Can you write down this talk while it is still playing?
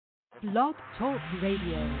Blog Talk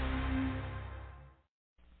Radio.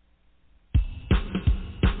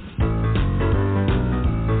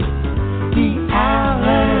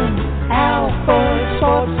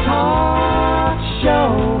 Sports Talk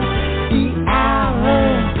Show. The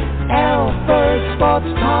Alan Alford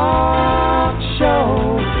Sports Talk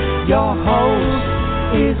Show. Your host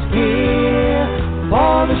is here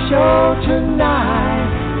for the show tonight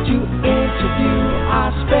to interview our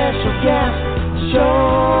special guest,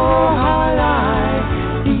 show highlight.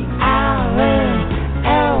 The Alan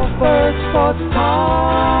Alford Sports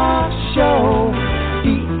Talk Show.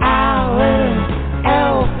 The Alan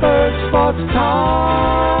Alford Sports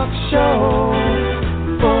Talk Show.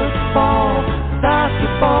 Football,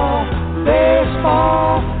 basketball,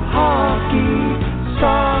 baseball, hockey,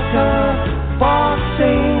 soccer,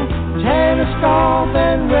 boxing, tennis, golf,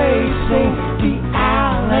 and racing. The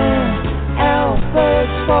Alan Alford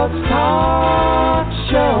Sports Talk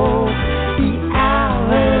Show. The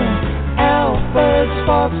Alan Alford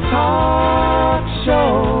Sports Talk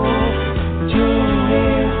Show. Tune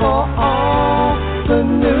in for all the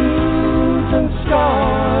news and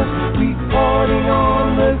scores, reporting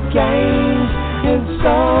on the games and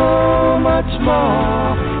so much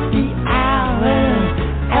more. The Alan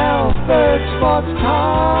Alford Sports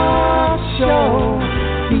Talk Show.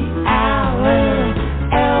 The Alan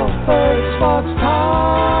Alford Sports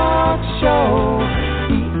Talk Show.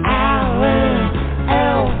 The Alan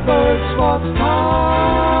Alford Sports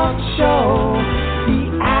Talk Show. The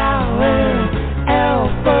Alan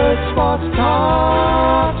Alford Sports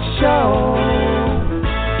Talk Show.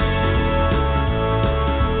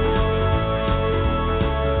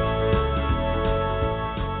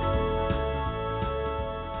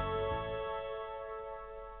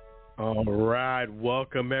 All right,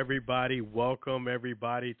 welcome everybody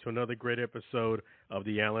to another great episode of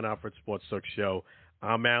the Alan Alford Sports Talk Show.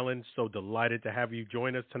 I'm Alan, so delighted to have you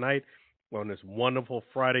join us tonight on this wonderful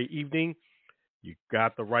Friday evening. You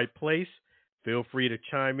got the right place. Feel free to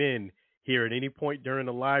chime in here at any point during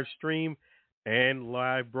the live stream and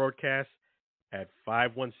live broadcast at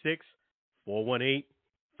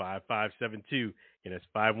 516-418-5572. And that's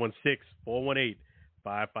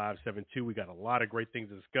 516-418-5572. We got a lot of great things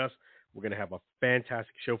to discuss. We're going to have a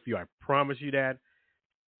fantastic show for you. I promise you that.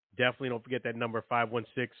 Definitely don't forget that number,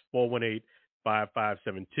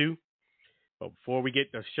 516-418-5572. But before we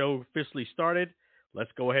get the show officially started,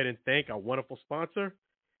 let's go ahead and thank our wonderful sponsor,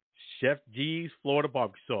 Chef G's Florida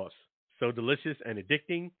Barbecue Sauce. So delicious and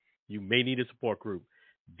addicting, you may need a support group.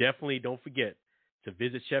 Definitely don't forget to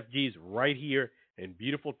visit Chef G's right here in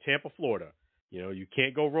beautiful Tampa, Florida. You know, you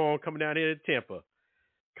can't go wrong coming down here to Tampa.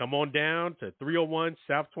 Come on down to 301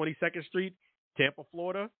 South 22nd Street, Tampa,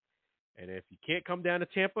 Florida. And if you can't come down to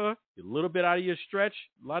Tampa, you're a little bit out of your stretch,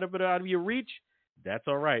 a lot of it out of your reach, that's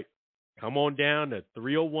all right. Come on down to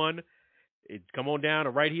 301. Come on down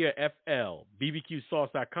to right here,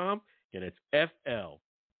 FLBBQSauce.com. And it's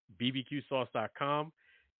FLBBQSauce.com.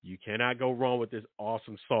 You cannot go wrong with this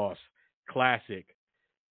awesome sauce. Classic,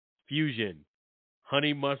 fusion,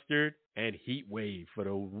 honey mustard, and heat wave. For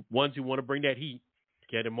the ones who want to bring that heat,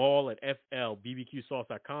 get them all at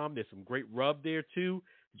FLBBQSauce.com. There's some great rub there, too,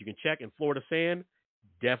 that you can check. In Florida Sand,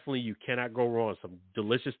 definitely you cannot go wrong. Some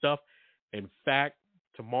delicious stuff. In fact,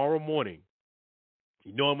 tomorrow morning,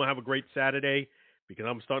 you know I'm going to have a great Saturday because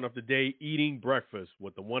I'm starting off the day eating breakfast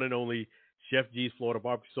with the one and only Chef G's Florida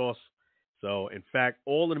Barbecue Sauce. So, in fact,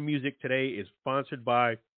 all of the music today is sponsored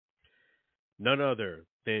by none other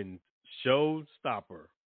than showstopper,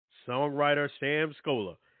 songwriter Sam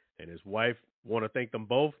Scola and his wife. Want to thank them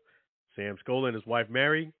both, Sam Scola and his wife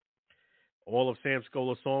Mary. All of Sam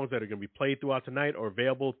Scola's songs that are going to be played throughout tonight are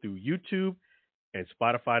available through YouTube and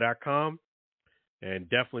Spotify.com. And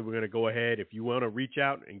definitely we're going to go ahead. If you want to reach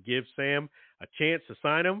out and give Sam a chance to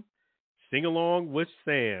sign him, sing along with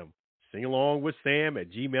Sam. Sing along with Sam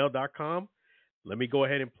at gmail.com. Let me go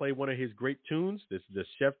ahead and play one of his great tunes. This is the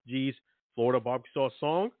Chef G's Florida Barbecue Sauce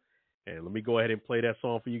song. And let me go ahead and play that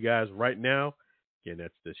song for you guys right now. Again,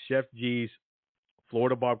 that's the Chef G's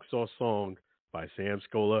Florida Barbecue Sauce song by Sam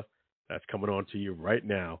Scola. That's coming on to you right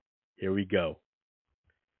now. Here we go.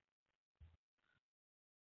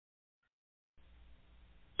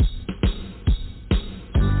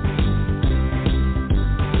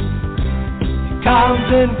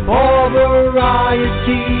 Comes in for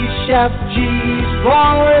variety, Chef G's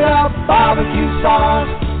Florida Barbecue Sauce,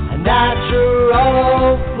 a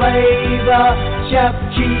natural flavor. Chef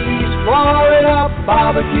G's Florida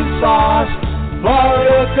Barbecue Sauce,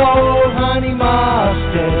 Florida Gold Honey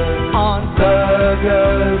Mustard on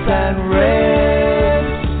burgers and ribs,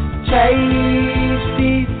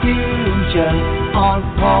 tasty fusion on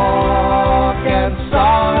pork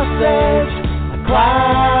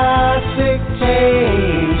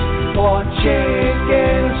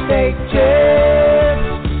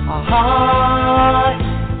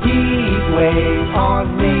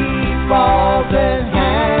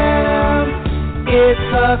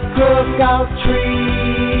It's a cookout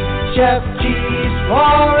treat. Chef G's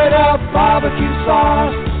Florida barbecue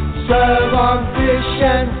sauce. Serve on fish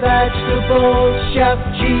and vegetables. Chef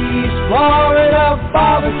G's Florida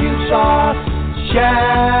barbecue sauce.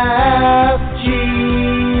 Chef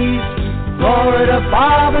G's Florida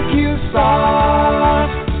barbecue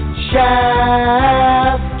sauce.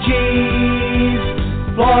 Chef G's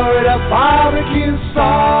Florida barbecue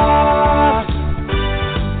sauce.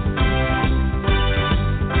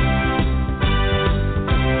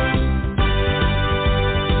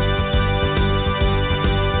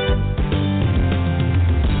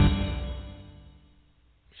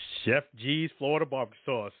 Chef G's Florida barbecue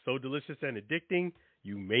sauce. So delicious and addicting,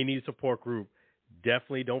 you may need a support group.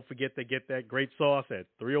 Definitely don't forget to get that great sauce at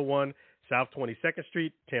 301 South 22nd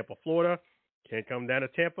Street, Tampa, Florida. Can't come down to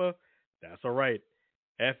Tampa? That's all right.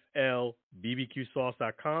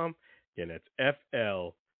 FLBBQSauce.com. Again, that's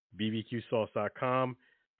FLBBQSauce.com.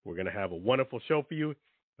 We're going to have a wonderful show for you.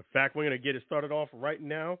 In fact, we're going to get it started off right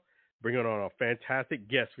now, bringing on a fantastic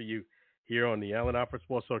guest for you here on the Allen Alfred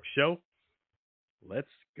Sports Talk Show. Let's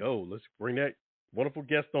go. Let's bring that wonderful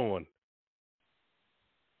guest on.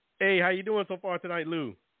 Hey, how you doing so far tonight,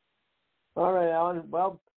 Lou? All right, Alan.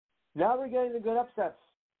 Well, now we're getting the good upsets.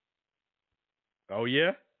 Oh,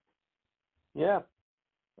 yeah? Yeah.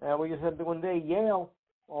 We just had the one day Yale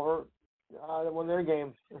over won their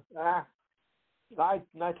game. I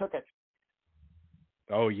took it.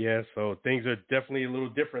 Oh, yeah. So things are definitely a little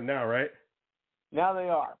different now, right? Now they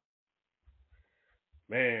are.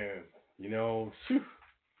 Man, you know, do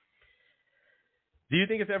you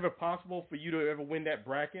think it's ever possible for you to ever win that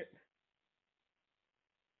bracket?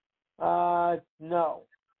 No.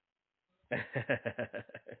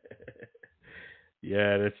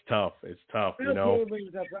 Yeah, it's tough. It's tough, you know.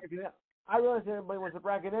 I realize everybody wants a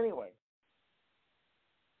bracket anyway.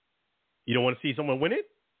 You don't want to see someone win it?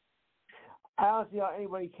 I don't see how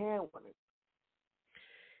anybody can win it.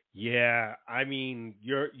 Yeah, I mean,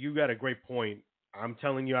 you got a great point. I'm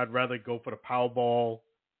telling you, I'd rather go for the Powerball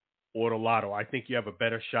or the Lotto. I think you have a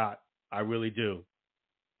better shot. I really do.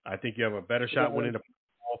 I think you have a better shot winning the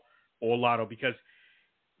Powerball or Lotto because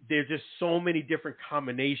there's just so many different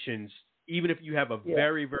combinations. Even if you have a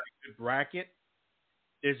very, very good bracket,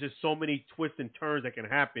 there's just so many twists and turns that can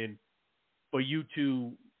happen for you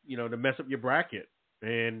to, you know, to mess up your bracket.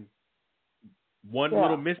 And one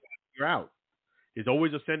little mistake, you're out. There's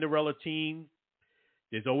always a Cinderella team.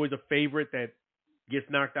 There's always a favorite that gets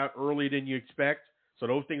knocked out earlier than you expect. So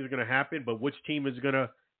those things are going to happen. But which team is going to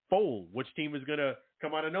fold? Which team is going to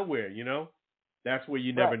come out of nowhere, you know? That's where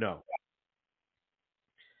you never know.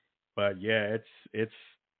 But, yeah, it's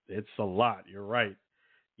a lot. You're right.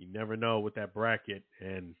 You never know with that bracket.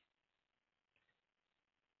 And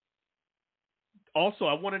also,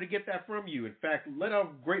 I wanted to get that from you. In fact, let our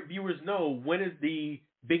great viewers know, when is the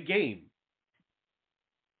big game?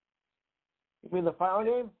 You mean the final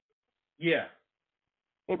game? Yeah.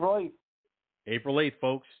 April 8th. April 8th,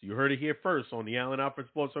 folks. You heard it here first on the Allen Alfred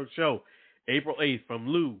Sports Talk Show. April 8th from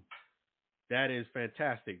Lou. That is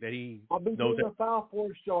fantastic. That he I'll be doing the Final Four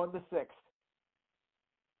show on the 6th.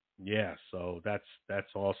 Yeah, so that's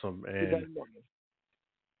awesome. And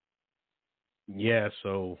yeah,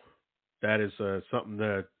 so that is something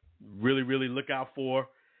to really, really look out for.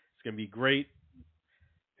 It's going to be great.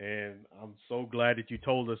 And I'm so glad that you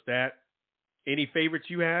told us that. Any favorites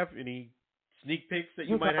you have? Any sneak peeks that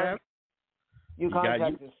you might have? UConn,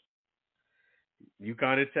 Texas.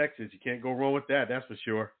 UConn and Texas. You can't go wrong with that. That's for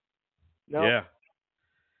sure. Nope. Yeah.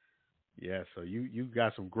 Yeah, so you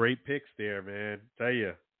got some great picks there, man. Tell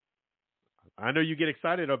you. I know you get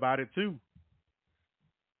excited about it, too.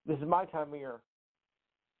 This is my time of year.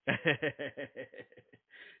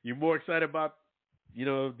 You're more excited about, you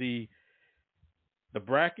know, the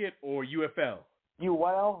bracket or UFL?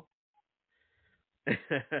 UFL.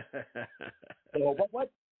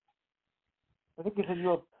 What? I think it's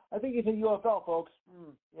a UFL, folks.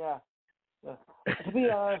 Yeah. To be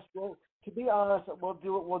honest, we'll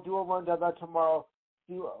do a rundown that tomorrow.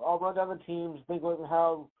 I'll run down the teams, think of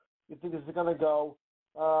how you think this is going to go.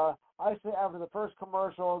 I say after the first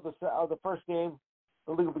commercial of the first game,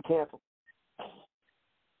 the league will be canceled.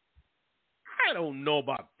 I don't know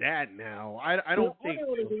about that now. I don't think.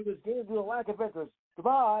 This game due to lack of interest.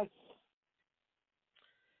 Goodbye.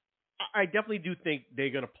 I definitely do think they're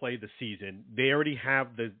going to play the season. They already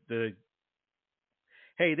have the.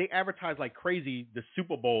 Hey, they advertise like crazy the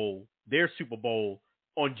Super Bowl, their Super Bowl,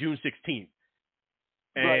 on June 16th.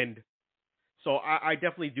 And so I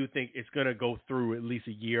definitely do think it's going to go through at least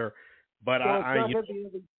a year. But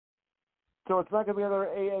so it's not going to be another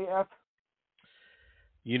AAF?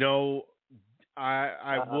 You know,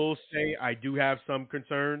 I will say I do have some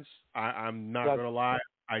concerns. I'm not going to lie.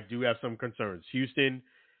 I do have some concerns. Houston,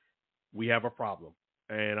 we have a problem.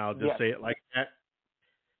 And I'll just say it like that.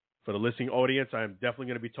 For the listening audience, I'm definitely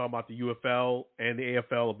going to be talking about the UFL and the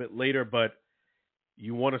AFL a bit later, but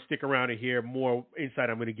you want to stick around and hear more insight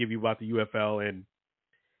I'm going to give you about the UFL. And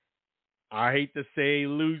I hate to say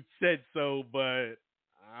Lou said so, but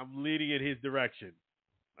I'm leaning in his direction.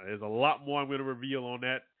 There's a lot more I'm going to reveal on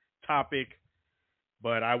that topic,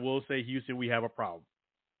 but I will say, Houston, we have a problem.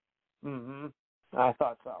 Mm-hmm. I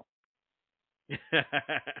thought so.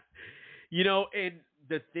 And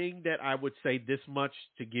the thing that I would say this much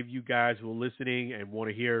to give you guys who are listening and want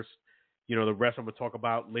to hear, the rest I'm going to talk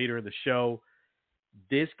about later in the show,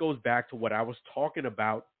 this goes back to what I was talking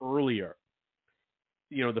about earlier.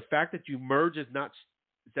 The fact that you merge it's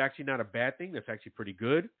actually not a bad thing. That's actually pretty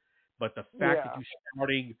good. But the fact that you're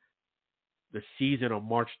starting the season on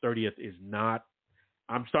March 30th is not.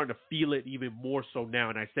 I'm starting to feel it even more so now.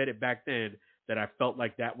 And I said it back then that I felt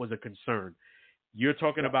like that was a concern. You're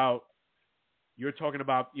talking about, the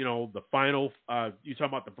final, you're talking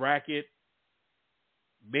about the bracket.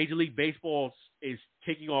 Major League Baseball is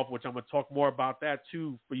kicking off, which I'm going to talk more about that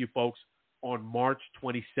too for you folks, on March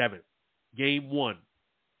 27th. Game 1.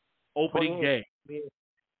 Opening day.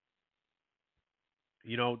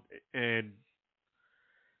 And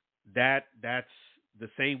that's the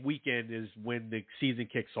same weekend is when the season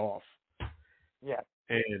kicks off. Yeah.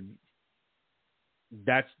 And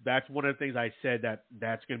that's one of the things I said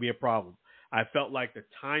that's going to be a problem. I felt like the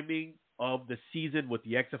timing of the season with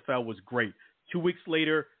the XFL was great. 2 weeks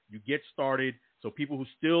later, you get started. So people who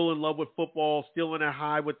still in love with football, still in a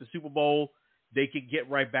high with the Super Bowl, they can get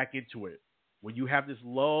right back into it. When you have this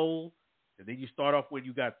lull, and then you start off when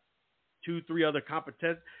you got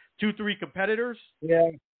 2-3 competitors,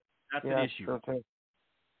 that's an issue. Okay.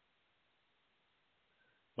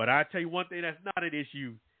 But I tell you one thing that's not an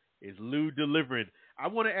issue is Lou delivering. I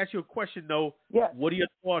want to ask you a question, though. Yeah. What are your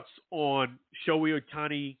thoughts on Shoei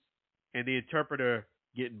Ohtani and the Interpreter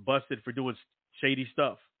getting busted for doing shady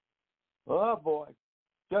stuff? Oh, boy.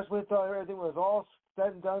 Just when we thought everything was all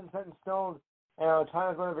said and done, set in stone, and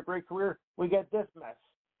Ohtani's going to have a great career, we get this mess.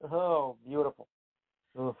 Oh, beautiful.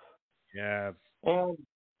 Oof. Yeah. And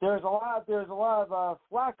there's a lot of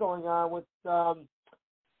flack going on with from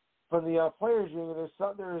the players union. There's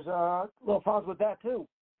little problems with that too,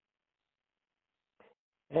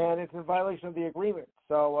 and it's in violation of the agreement.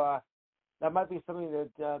 So that might be something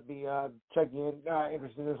that be checking in,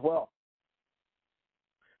 interested in as well.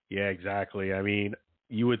 Yeah, exactly. I mean,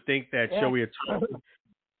 you would think that Shoei Ohtani,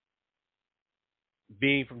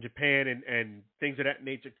 being from Japan and things of that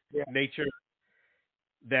nature,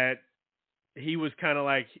 that he was kind of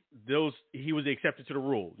like he was accepted to the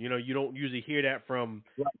rule. You don't usually hear that from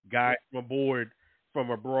guys from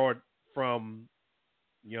abroad,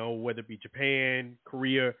 whether it be Japan,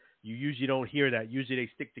 Korea. You usually don't hear that. Usually they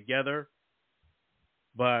stick together.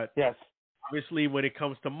 But obviously when it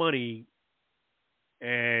comes to money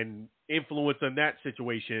and influence in that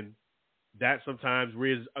situation, that sometimes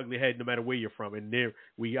rears ugly head no matter where you're from. And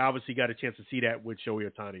we obviously got a chance to see that with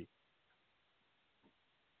Shoei Ohtani.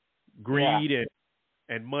 Greed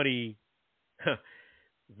and money,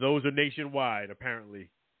 those are nationwide, apparently.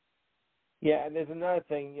 Yeah, and there's another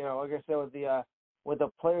thing, like I said, with the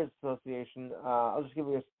Players Association, I'll just give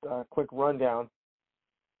you a quick rundown.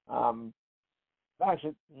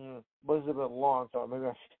 Actually, was a bit long, so maybe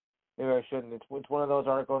I shouldn't. It's one of those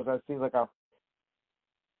articles that seems like a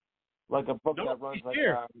book that runs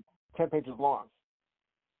 10 pages long.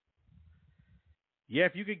 Yeah,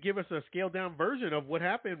 if you could give us a scaled-down version of what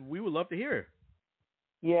happened, we would love to hear.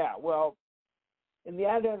 Yeah, well, in the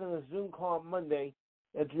advent of the Zoom call on Monday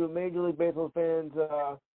that drew Major League Baseball fans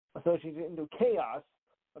associated into chaos,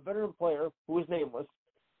 a veteran player, who was nameless,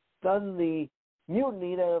 stunned the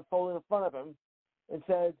mutiny that unfolded in front of him and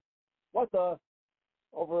said, "What the?"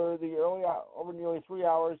 Over nearly 3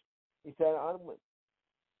 hours, he said,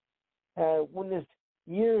 witnessed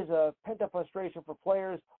years of pent-up frustration for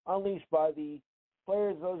players unleashed by the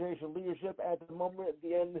Players Association leadership at the moment at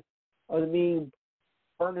the end of the meeting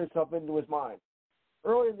burned itself into his mind.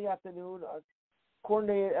 Early in the afternoon, a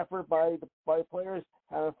coordinated effort by players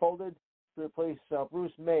had unfolded to replace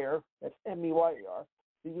Bruce Mayer, that's M-E-Y-E-R,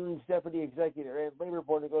 the union's deputy executive and labor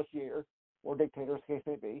board negotiator, or dictator, as the case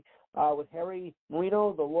may be, with Harry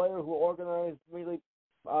Marino, the lawyer who organized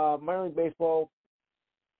minor league baseball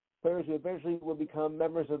players who eventually would become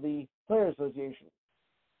members of the Players Association.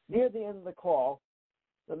 Near the end of the call,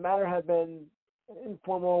 the matter had been an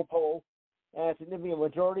informal poll, and a significant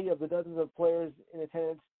majority of the dozens of players in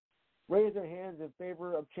attendance raised their hands in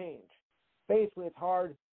favor of change. basically it's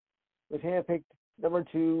hard with handpicked number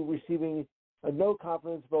 2 receiving a no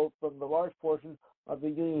confidence vote from the large portion of the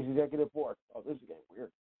union's executive board. Oh, this is getting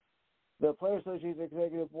weird. The Players Association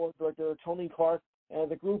Executive Board Director, Tony Clark,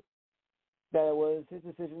 and the group that it was his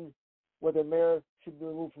decision whether Mayer should be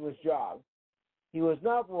removed from his job. He was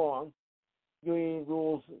not wrong. Union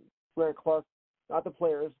rules grant Clark, not the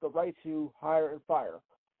players, the right to hire and fire.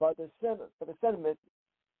 But the sentiment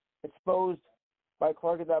exposed by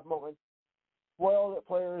Clark at that moment spoiled the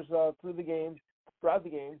players throughout the game,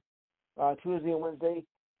 Tuesday and Wednesday,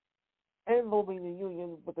 enveloping the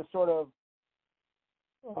union with the sort of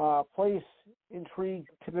place intrigue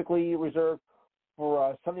typically reserved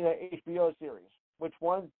for Sunday night HBO series. Which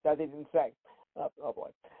one? That they didn't say. Oh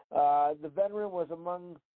boy. The veteran was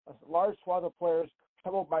among a large swath of players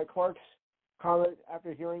troubled by Clark's comment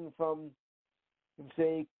after hearing from him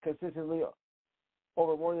say consistently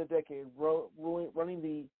over more than a decade, running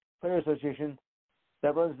the Players Association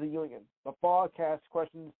that runs the union. The fog casts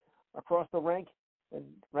questions across the rank and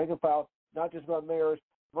file, not just about Mayer's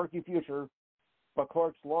murky future, but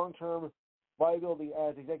Clark's long-term viability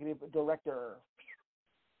as executive director.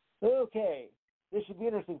 Okay, this should be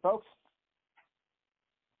interesting, folks.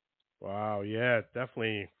 Wow, yeah,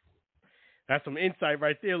 definitely. That's some insight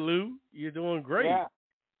right there, Lou. You're doing great. Yeah.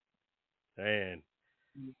 Man.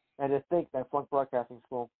 And to think that flunked broadcasting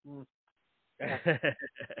school.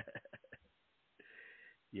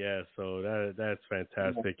 Yeah, so that's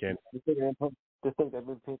fantastic. Yeah. And to think that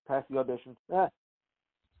we passed the audition. Yeah.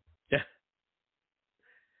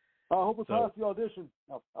 I hope we passed the audition.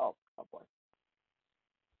 Oh boy.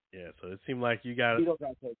 Yeah, so it seemed like you got it.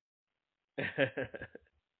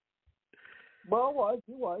 Well, it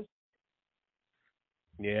was.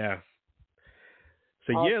 Yeah.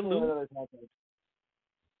 So Lou.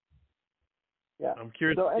 Yeah. I'm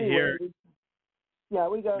curious to hear.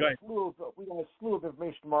 We got a slew of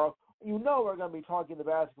information tomorrow. You know we're going to be talking the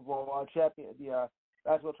basketball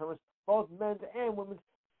basketball tournaments, both men's and women's,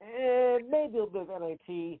 and maybe a bit of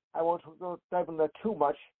NIT. I won't go dive into that too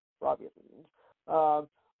much for obvious reasons.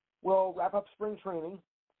 We'll wrap up spring training.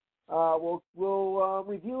 We'll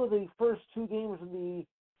review the first 2 games in the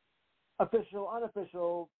official,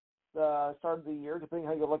 unofficial start of the year, depending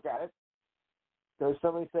how you look at it. There's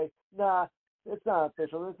somebody say, nah, it's not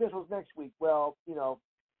official. The official's next week. Well,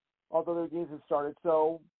 although their games have started,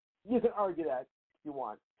 so you can argue that if you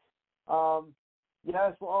want.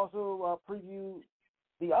 Yes, we'll also preview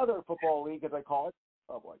the other football league, as I call it.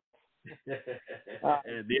 Oh boy. The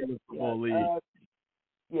other football league.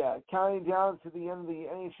 Counting down to the end of the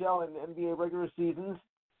NHL and NBA regular seasons.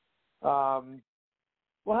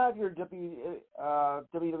 We'll have your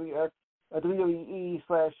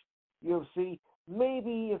WWE/UFC.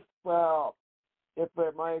 Maybe if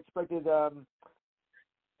my expected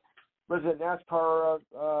resident NASCAR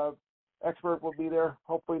expert will be there,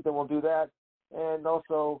 hopefully then we'll do that, and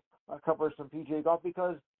also cover some PGA golf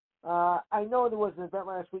because I know there was an event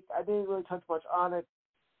last week. I didn't really touch much on it.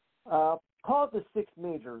 Call it the 6th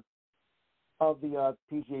major of the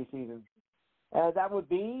PGA season. And that would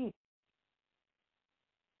be...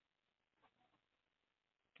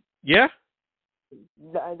 Yeah?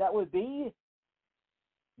 And that would be...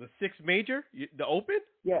 The 6th major? The Open?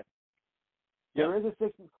 Yes. Yeah. There is a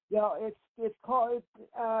 6th... Well, it's called...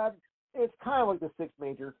 It's kind of like the 6th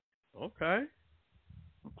major. Okay.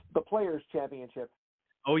 The Players' Championship.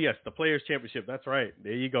 Oh, yes, the Players' Championship. That's right.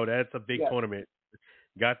 There you go. That's a big tournament.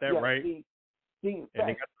 Got that right. And they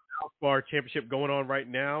got the Valspar Championship going on right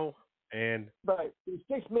now. And right, there's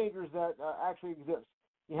 6 majors that actually exist.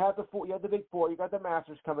 You have the Big Four. You got the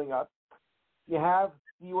Masters coming up. You have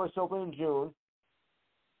the U.S. Open in June.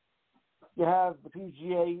 You have the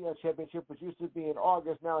PGA Championship, which used to be in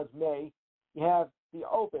August. Now it's May. You have the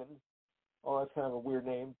Open. Oh, that's kind of a weird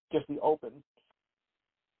name. Just the Open.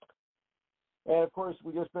 And of course,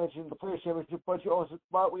 we just mentioned the Players Championship,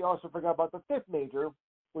 but we also forgot about the 5th major,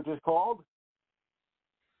 which is called.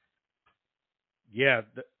 Yeah,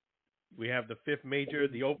 we have the 5th major,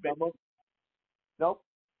 the Open. Nope,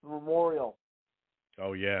 the Memorial.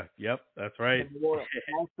 Oh yeah, yep, that's right. The Memorial.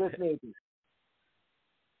 That's 5th major.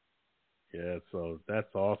 Yeah, so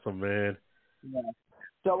that's awesome, man. Yeah.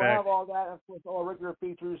 So we'll have all that, of course, all regular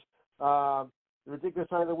features. The ridiculous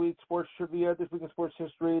sign of the week, sports trivia, this week in sports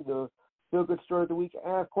history, the feel good story of the week,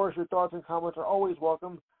 and of course, your thoughts and comments are always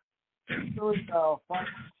welcome.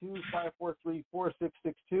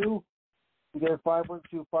 512-543-4662. Again,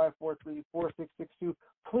 512-543-4662.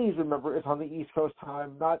 Please remember, it's on the East Coast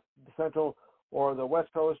time, not the Central or the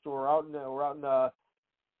West Coast or out in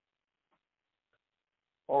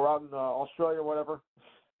Australia or whatever.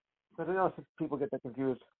 Because I know people get that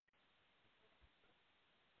confused.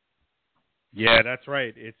 Yeah, that's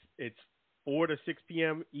right. It's 4 to 6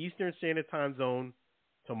 p.m. Eastern Standard Time Zone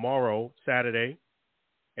tomorrow, Saturday,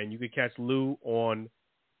 and you can catch Lou on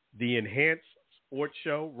the Enhanced Sports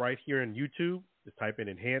Show right here on YouTube. Just type in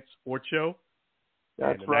Enhanced Sports Show.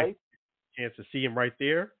 That's right. Chance to see him right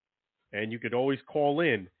there, and you could always call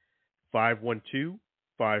in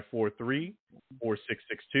 512-543-4662.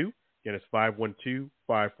 Again, it's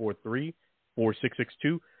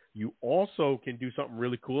 512-543-4662. You also can do something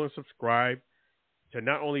really cool and subscribe to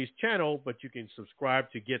not only his channel, but you can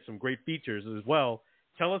subscribe to get some great features as well.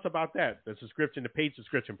 Tell us about that, the subscription, the paid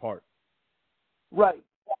subscription part. Right.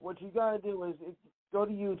 What you got to do is go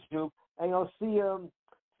to YouTube, and you'll see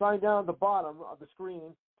sign down at the bottom of the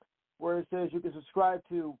screen where it says you can subscribe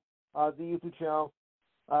to the YouTube channel,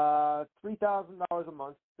 $3,000 a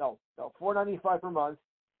month. No, $495 per month.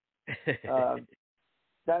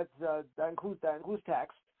 That includes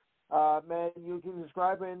tax. Man, you can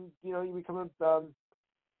subscribe and you become a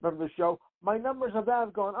member of the show. My numbers of that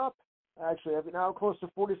have gone up. Actually, I've now close to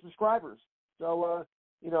 40 subscribers. So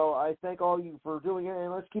I thank all you for doing it,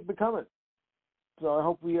 and let's keep it coming. So I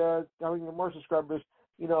hope we get more subscribers.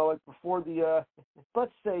 Like before the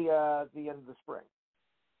let's say the end of the spring.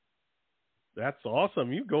 That's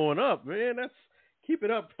awesome. You going up, man. Keep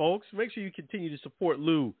it up, folks. Make sure you continue to support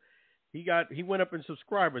Lou. He went up in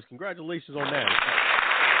subscribers. Congratulations on that.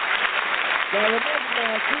 Now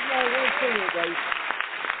remember, keep my one thing here, guys.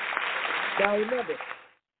 Now remember,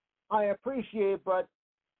 I appreciate it, but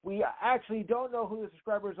we actually don't know who the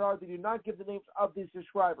subscribers are. They do not give the names of these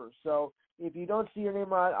subscribers. So if you don't see your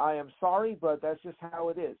name on it, I am sorry, but that's just how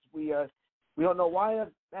it is. We don't know why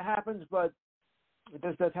that happens, but it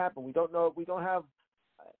does happen. We don't know. We don't have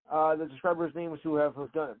the subscribers' names who have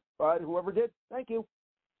done it. But whoever did, thank you.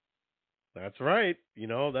 That's right.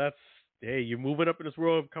 Hey, you're moving up in this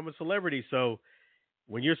world of becoming a celebrity. So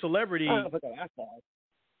when you're a celebrity,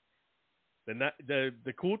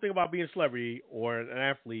 the cool thing about being a celebrity or an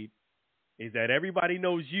athlete is that everybody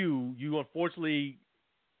knows you. You unfortunately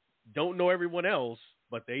don't know everyone else,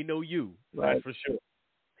 but they know you. Right. That's for sure.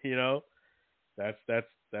 That's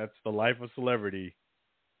the life of celebrity.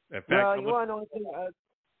 In fact, you want to know anything?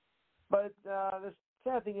 But the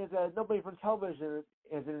sad thing is that nobody from television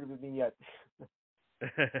has interviewed me yet.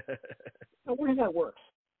 Now, where does that work?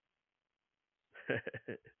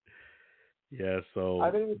 Yeah, so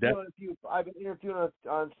I've been interviewing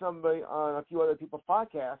on a few other people's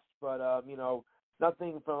podcasts, but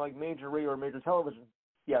nothing from like major radio or major television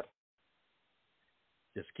yet.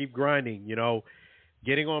 Just keep grinding.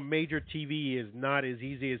 Getting on major TV is not as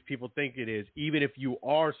easy as people think it is. Even if you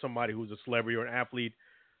are somebody who's a celebrity or an athlete,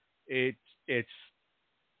 it's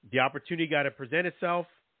the opportunity got to present itself,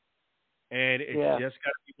 and it's just got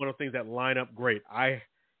to be one of those things that line up great.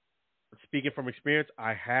 Speaking from experience,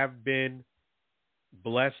 I have been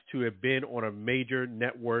blessed to have been on a major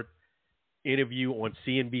network interview on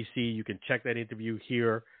CNBC. You can check that interview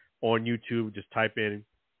here on YouTube. Just type in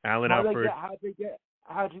Alan Alford. How'd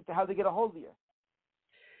they get a hold of you?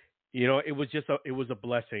 It was a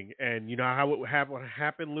blessing, and what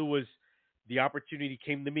happened, Lou, was the opportunity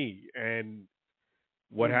came to me, and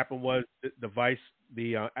what happened was at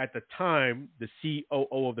the time the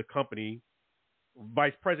COO of the company,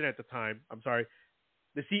 vice president at the time. I'm sorry,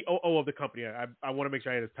 the COO of the company. I want to make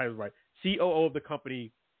sure I had his title right. COO of the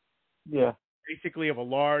company. Yeah. Basically, of a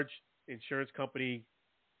large insurance company.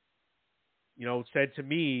 Said to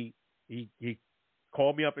me, he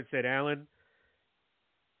called me up and said, Alan,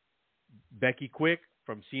 Becky Quick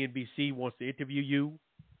from CNBC wants to interview you.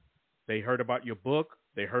 They heard about your book.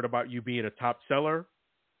 They heard about you being a top seller.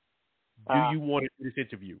 Do you want to do this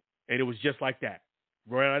interview? And it was just like that.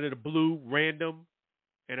 Right out of the blue, random.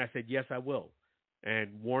 And I said, yes, I will. And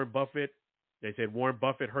they said, Warren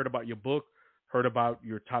Buffett heard about your book, heard about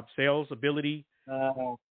your top sales ability.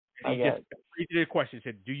 And he just repeated the question,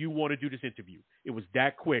 said, do you want to do this interview? It was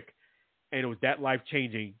that quick, and it was that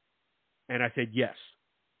life-changing. And I said, yes.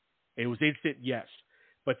 It was instant yes.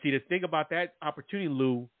 But see, the thing about that opportunity,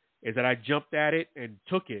 Lou, is that I jumped at it and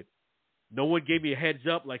took it. No one gave me a heads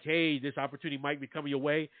up like, hey, this opportunity might be coming your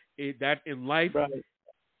way. That in life, right.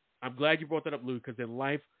 I'm glad you brought that up, Lou, because in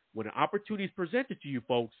life, when an opportunity is presented to you,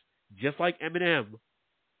 folks, just like Eminem,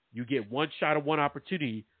 you get one shot of one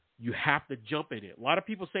opportunity. You have to jump in it. A lot of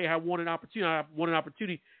people say, I want an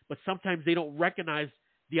opportunity, but sometimes they don't recognize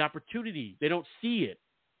the opportunity. They don't see it.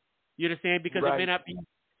 You understand? Because it may not be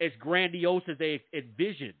as grandiose as they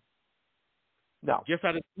envision. No. Just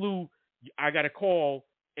out of the blue, I got a call,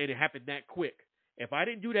 and it happened that quick. If I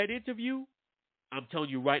didn't do that interview, I'm telling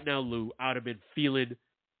you right now, Lou, I would have been feeling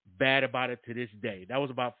bad about it to this day. That was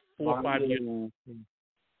about 4 or 5 years.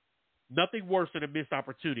 Nothing worse than a missed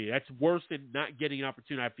opportunity. That's worse than not getting an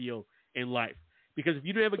opportunity, I feel, in life. Because if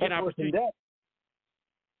you never get an opportunity,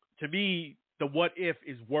 to me, the what if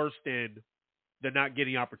is worse than the not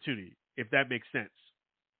getting opportunity, if that makes sense.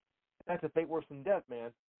 That's a fate worse than death,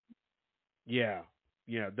 man. Yeah.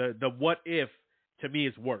 The what if, to me,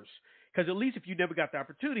 is worse. Because at least if you never got the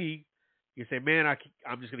opportunity, you say, man,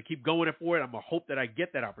 I'm just going to keep going for it. I'm going to hope that I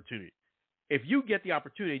get that opportunity. If you get the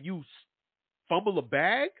opportunity and you fumble a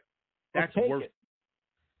bag, that's worse.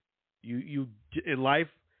 You in life,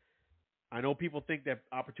 I know people think that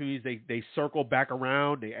opportunities, they circle back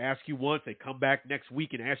around. They ask you once, they come back next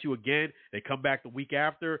week and ask you again. They come back the week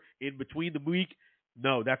after, in between the week.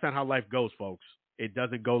 No, that's not how life goes, folks. It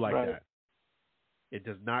doesn't go like that. It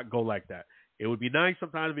does not go like that. It would be nice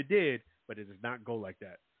sometimes if it did, but it does not go like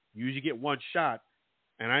that. You usually get one shot.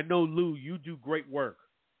 And I know, Lou, you do great work.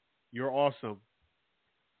 You're awesome.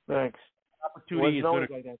 Thanks. Opportunity is going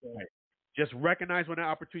to just recognize when that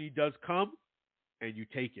opportunity does come, and you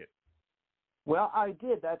take it. Well, I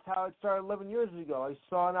did. That's how it started 11 years ago. I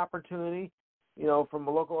saw an opportunity, from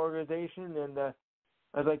a local organization, and I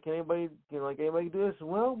was like, "Can anybody do this?"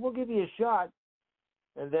 Well, we'll give you a shot.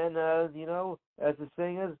 And then, as the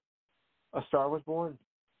saying is, a star was born.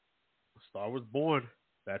 A star was born.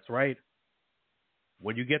 That's right.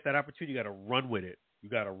 When you get that opportunity, you got to run with it. You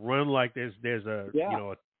got to run like there's a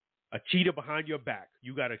cheetah behind your back.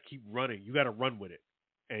 You got to keep running. You got to run with it,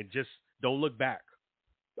 and just don't look back.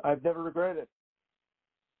 I've never regretted it.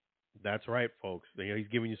 That's right, folks. He's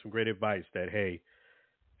giving you some great advice. That hey,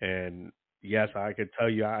 and yes, I can tell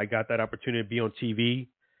you, I got that opportunity to be on TV,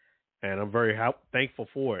 and I'm very thankful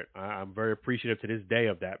for it. I'm very appreciative to this day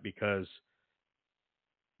of that because,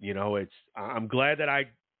 I'm glad that I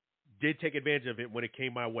did take advantage of it when it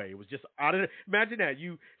came my way. It was just out of imagine that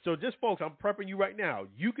so just folks, I'm prepping you right now.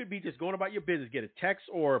 You could be just going about your business, get a text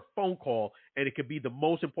or a phone call, and it could be the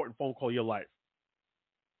most important phone call of your life.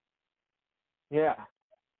 Yeah.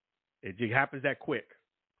 It happens that quick.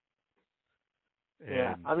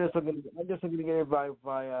 Yeah. I'm just looking to get it by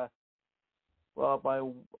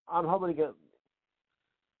I'm hoping to get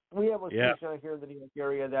we have a station out here in the New York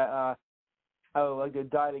area that I would like to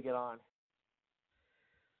die to get on.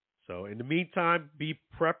 So in the meantime, be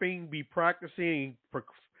prepping, be practicing,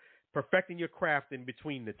 perfecting your craft in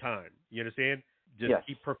between the time. You understand? Just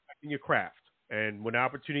keep perfecting your craft. And when the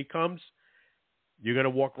opportunity comes, you're going to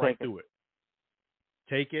walk right through it.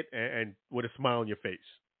 Take it and with a smile on your face.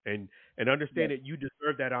 And understand that you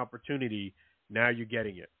deserve that opportunity. Now you're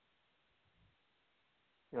getting it.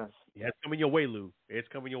 Yes. Yeah, it's coming your way, Lou. It's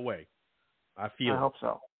coming your way. I feel it. I hope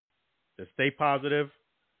so. Just stay positive.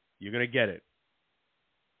 You're going to get it.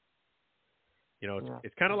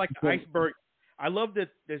 It's kind of like the iceberg. I love the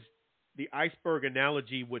iceberg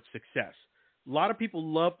analogy with success. A lot of people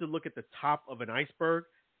love to look at the top of an iceberg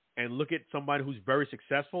and look at somebody who's very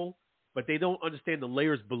successful, but they don't understand the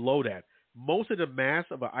layers below that. Most of the mass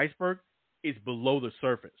of an iceberg is below the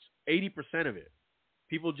surface, 80% of it.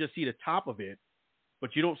 People just see the top of it,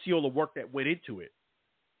 but you don't see all the work that went into it.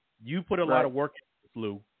 You put a lot of work into it,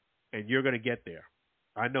 Lou, and you're going to get there.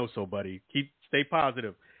 I know so, buddy. Stay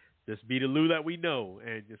positive. Just be the Lou that we know,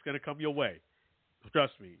 and it's going to come your way.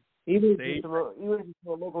 Trust me. Even if it's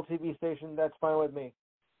a local TV station, that's fine with me.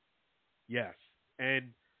 Yes.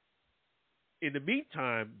 And in the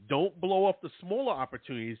meantime, don't blow up the smaller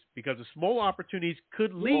opportunities because the smaller opportunities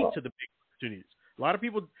could lead to the big opportunities. A lot of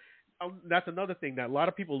people, that's another thing, that a lot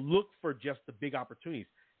of people look for just the big opportunities.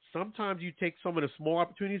 Sometimes you take some of the small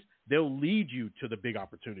opportunities, they'll lead you to the big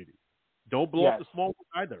opportunity. Don't blow up the small ones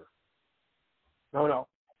either. No.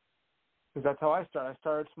 Because that's how I started. I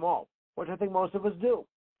started small, which I think most of us do.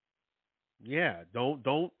 Yeah, don't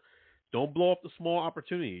blow up the small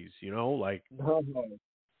opportunities. No.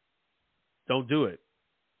 Don't do it.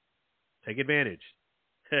 Take advantage.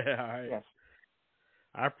 All right. Yes.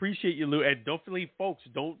 I appreciate you, Lou, and don't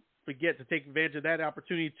forget to take advantage of that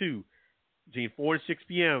opportunity too. Between 4 and 6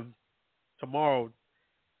 p.m. tomorrow,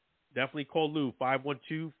 definitely call Lou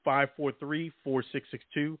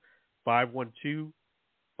 512-543-4662,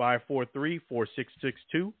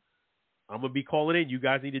 512-543-4662. I'm going to be calling in. You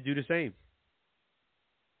guys need to do the same.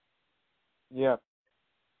 Yeah,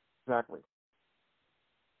 exactly.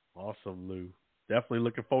 Awesome, Lou. Definitely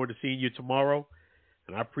looking forward to seeing you tomorrow.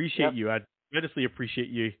 And I appreciate you. I tremendously appreciate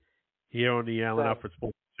you here on the Allen Alfred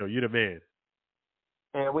Sports Show. You're the man.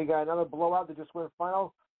 And we got another blowout that just went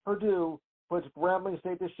final. Purdue puts Grambling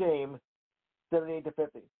State to shame,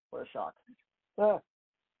 78-50. What a shock.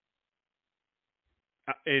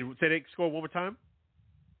 And say that score one more time.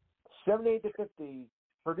 78-50.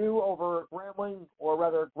 Purdue over Grambling, or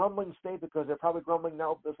rather Grumbling State, because they're probably grumbling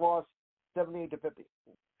now with this loss, 78-50.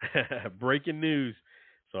 Breaking news.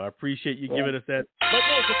 So I appreciate you giving us that. But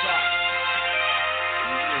no surprise.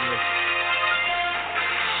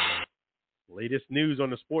 Latest news on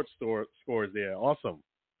the sports scores there. Awesome.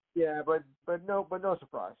 Yeah, but no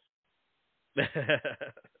surprise.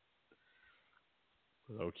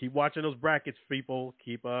 So keep watching those brackets, people.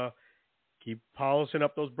 Keep polishing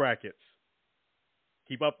up those brackets.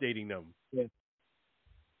 Keep updating them. Yeah.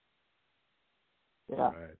 Yeah.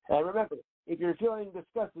 Right. And remember, if you're feeling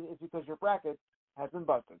disgusted, it's because your bracket has been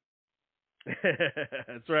busted.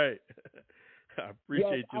 That's right. I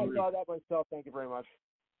appreciate you. I saw that myself. Thank you very much.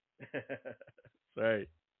 That's right.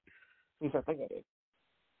 At least I think I did.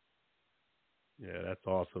 Yeah, that's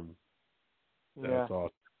awesome. That's Yeah.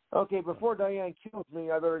 awesome. Okay, before Diane kills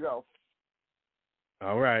me, I better go.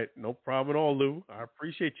 All right. No problem at all, Lou. I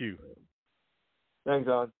appreciate you. Thanks,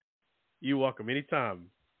 Don. You're welcome.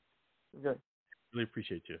 Anytime. Okay. Really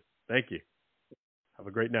appreciate you. Thank you. Have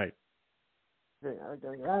a great night.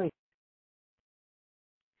 Okay.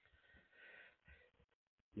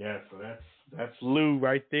 Yeah, so that's Lou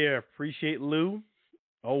right there. Appreciate Lou.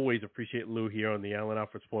 Always appreciate Lou here on the Allen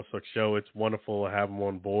Alfred Sports Talk Show. It's wonderful to have him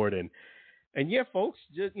on board. And yeah, folks,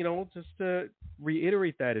 just to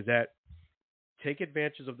reiterate that is that take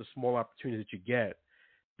advantage of the small opportunities that you get,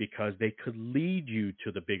 because they could lead you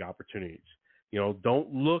to the big opportunities.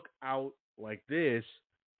 Don't look out like this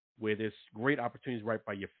where there's great opportunities right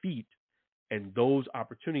by your feet, and those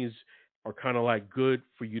opportunities are kind of like good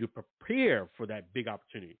for you to prepare for that big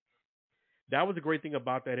opportunity. That was the great thing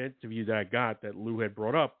about that interview that I got that Lou had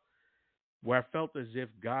brought up, where I felt as if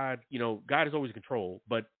God is always in control,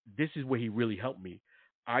 but this is where he really helped me.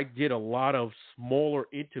 I did a lot of smaller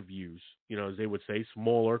interviews, as they would say,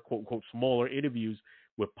 smaller, quote unquote, smaller interviews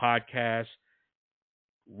with podcasts,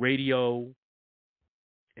 radio,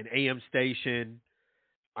 an AM station.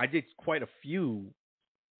 I did quite a few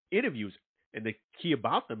interviews, and the key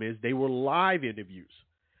about them is they were live interviews.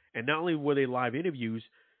 And not only were they live interviews,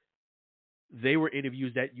 they were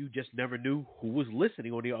interviews that you just never knew who was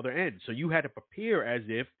listening on the other end. So you had to prepare as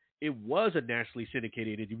if it was a nationally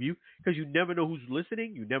syndicated interview, because you never know who's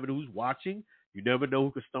listening, you never know who's watching, you never know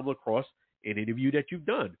who could stumble across an interview that you've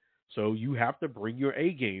done. So you have to bring your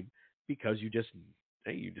A game, because you just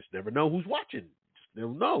never know who's watching. You just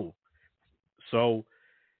never know. So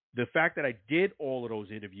the fact that I did all of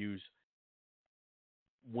those interviews,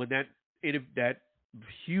 when that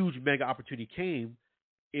huge mega opportunity came,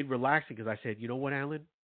 it relaxed me, because I said, you know what, Alan?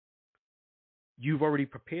 You've already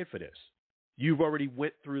prepared for this. You've already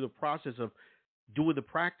went through the process of doing the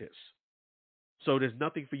practice. So there's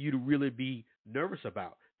nothing for you to really be nervous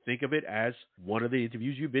about. Think of it as one of the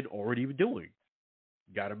interviews you've been already doing.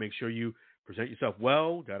 Got to make sure you present yourself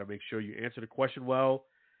well. Got to make sure you answer the question well.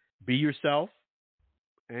 Be yourself,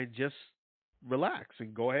 and just relax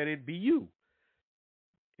and go ahead and be you.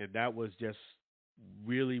 And that was just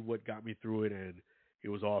really what got me through it, and it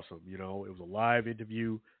was awesome. It was a live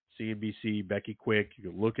interview, CNBC, Becky Quick. You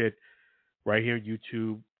can look at right here on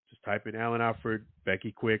YouTube. Just type in Alan Alfred,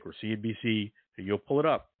 Becky Quick, or CNBC, and you'll pull it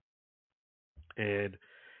up. And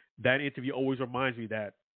that interview always reminds me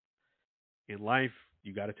that in life,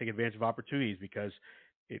 you got to take advantage of opportunities, because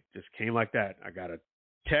it just came like that. I got a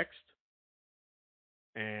text,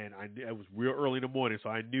 and it was real early in the morning, so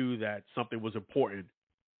I knew that something was important.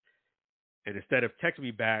 And instead of texting me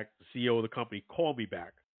back, the CEO of the company called me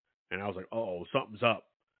back, and I was like, "Oh, something's up."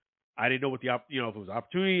 I didn't know what if it was an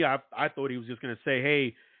opportunity. I thought he was just going to say,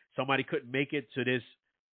 "Hey, somebody couldn't make it to this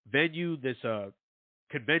venue, this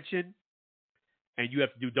convention, and you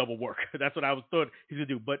have to do double work." That's what I thought he was going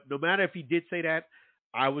to do. But no matter if he did say that,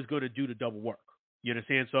 I was going to do the double work. You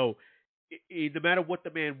understand? So no matter what the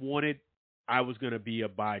man wanted, I was going to be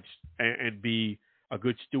obliged and be a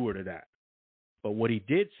good steward of that. But what he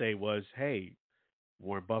did say was, "Hey,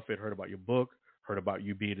 Warren Buffett heard about your book, heard about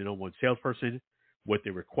you being the number one salesperson. What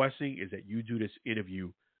they're requesting is that you do this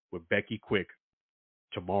interview with Becky Quick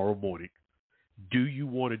tomorrow morning. Do you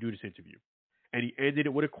want to do this interview?" And he ended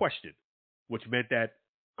it with a question, which meant that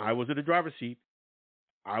I was in the driver's seat.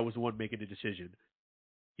 I was the one making the decision.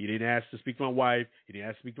 He didn't ask to speak to my wife. He didn't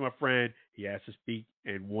ask to speak to my friend. He asked to speak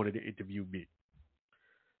and wanted to interview me.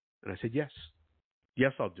 And I said, yes.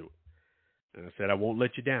 Yes, I'll do it. And I said, I won't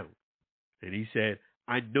let you down. And he said,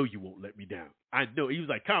 I know you won't let me down. I know. He was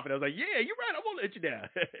like confident. I was like, yeah, you're right. I won't let you down.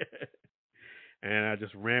 And I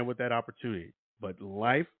just ran with that opportunity. But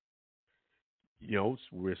life,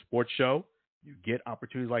 we're a sports show. You get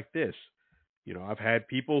opportunities like this. I've had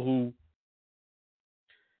people who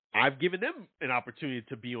I've given them an opportunity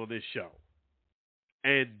to be on this show.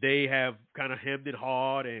 and they have kind of hemmed and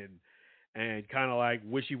hawed and kind of like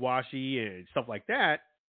wishy-washy and stuff like that,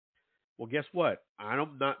 well, guess what?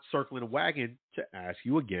 I'm not circling a wagon to ask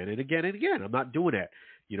you again and again and again. I'm not doing that.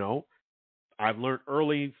 I've learned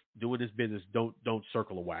early doing this business, don't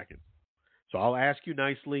circle a wagon. So I'll ask you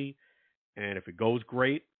nicely, and if it goes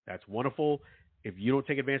great, that's wonderful. If you don't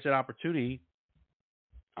take advantage of that opportunity,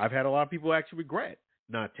 I've had a lot of people actually regret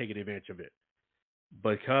not taking advantage of it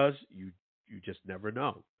because you just never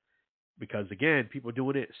know. Because again, people are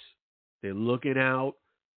doing this. They're looking out.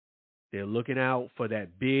 They're looking out for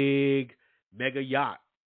that big mega yacht.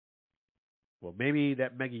 Well, maybe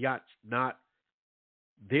that mega yacht's not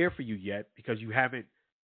there for you yet because you haven't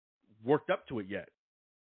worked up to it yet.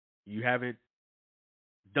 You haven't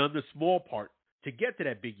done the small part to get to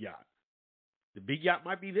that big yacht. The big yacht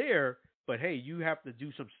might be there, but hey, you have to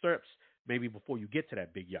do some steps maybe before you get to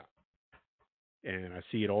that big yacht. And I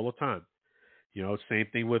see it all the time. Same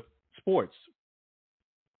thing with sports.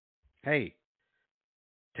 Hey,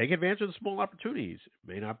 take advantage of the small opportunities. It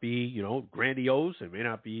may not be, grandiose. It may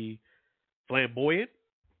not be flamboyant.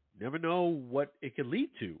 Never know what it can lead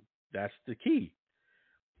to. That's the key.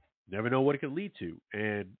 Never know what it can lead to.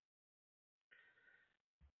 And,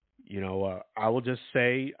 I will just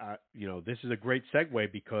say, this is a great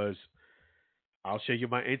segue because I'll show you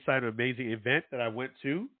my insight on an amazing event that I went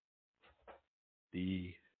to.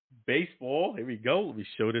 The baseball. Here we go. Let me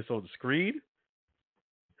show this on the screen.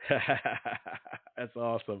 That's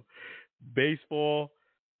awesome. Baseball,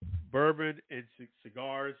 bourbon, and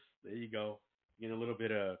cigars. There you go. Getting a little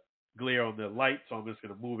bit of glare on the light, so I'm just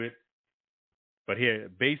going to move it. But here,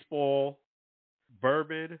 baseball,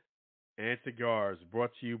 bourbon, and cigars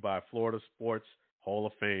brought to you by Florida Sports Hall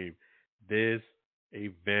of Fame. This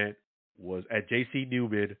event was at J.C.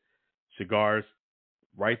 Newman Cigars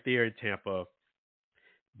right there in Tampa.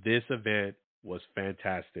 This event was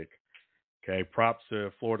fantastic. Okay, props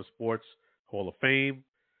to Florida Sports Hall of Fame.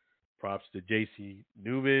 Props to J.C.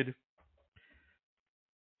 Newman.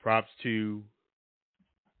 Props to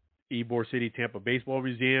Ybor City Tampa Baseball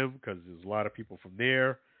Museum because there's a lot of people from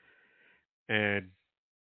there. And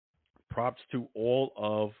props to all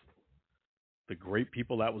of the great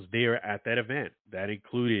people that was there at that event. That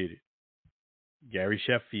included Gary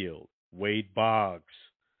Sheffield, Wade Boggs,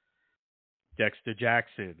 Dexter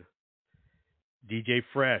Jackson, DJ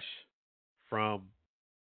Fresh from,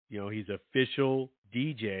 he's official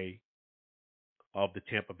DJ of the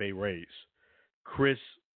Tampa Bay Rays. Chris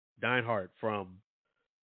Deinhardt from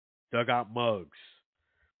Dugout Mugs.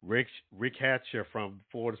 Rick Hatcher from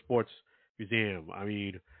Florida Sports Museum. I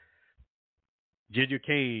mean, Ginger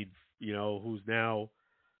Kane, who's now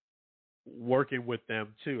working with them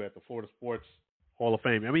too at the Florida Sports Hall of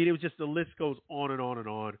Fame. I mean, it was just, the list goes on and on and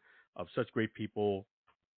on of such great people.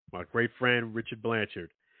 My great friend, Richard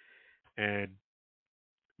Blanchard. And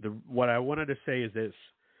what I wanted to say is this,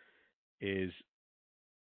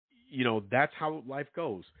 that's how life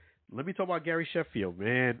goes. Let me talk about Gary Sheffield,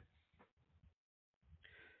 man.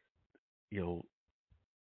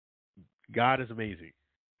 God is amazing.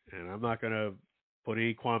 And I'm not going to put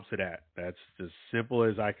any qualms to that. That's as simple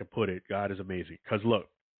as I can put it. God is amazing. Because look,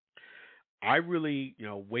 I really,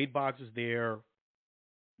 Wade Boggs is there.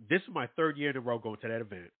 This is my third year in a row going to that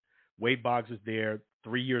event. Wade Boggs is there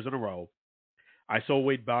 3 years in a row. I saw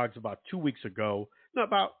Wade Boggs about 2 weeks ago. No,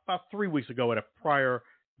 about 3 weeks ago at a prior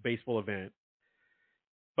baseball event.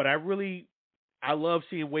 But I love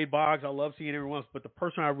seeing Wade Boggs. I love seeing everyone else. But the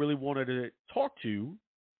person I really wanted to talk to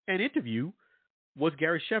and interview was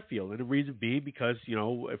Gary Sheffield. And the reason being because,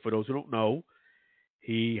 for those who don't know,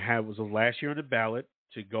 he was the last year on the ballot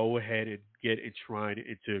to go ahead and get enshrined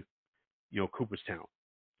into, Cooperstown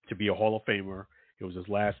to be a Hall of Famer. It was his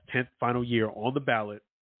last 10th final year on the ballot.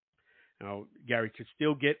 Now, Gary could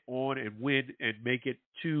still get on and win and make it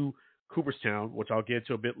to Cooperstown, which I'll get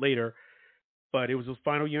to a bit later. But it was his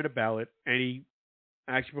final year on the ballot, and he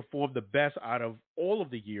actually performed the best out of all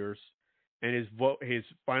of the years. And his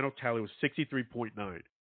final tally was 63.9.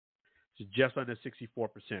 So just under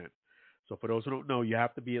 64%. So for those who don't know, you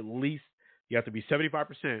have to be 75%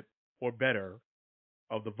 or better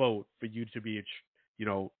of the vote for you to be,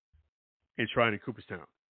 enshrined in Cooperstown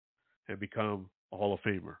and become a Hall of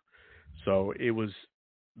Famer. So it was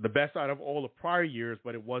the best out of all the prior years,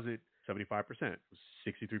 but it wasn't 75%. It was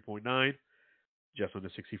 63.9, just under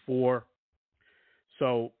 64.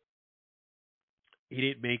 So he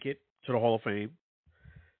didn't make it to the Hall of Fame.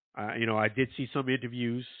 I did see some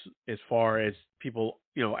interviews as far as people,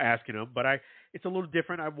 asking him, but it's a little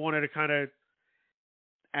different. I wanted to kind of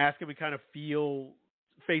ask him and kind of feel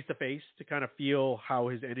face to face to kind of feel how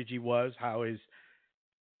his energy was, how his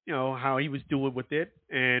how he was doing with it.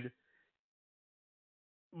 And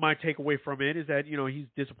my takeaway from it is that, he's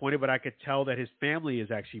disappointed, but I could tell that his family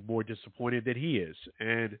is actually more disappointed than he is.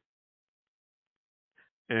 And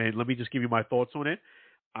let me just give you my thoughts on it.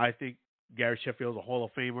 I think Gary Sheffield is a Hall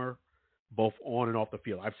of Famer, both on and off the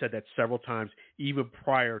field. I've said that several times, even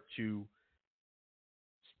prior to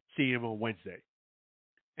seeing him on Wednesday.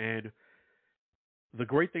 And the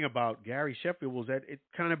great thing about Gary Sheffield was that it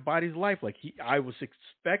kind of bodied his life. Like I was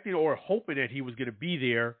expecting or hoping that he was going to be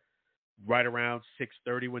there right around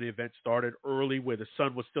 6:30 when the event started, early where the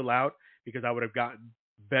sun was still out, because I would have gotten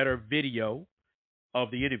better video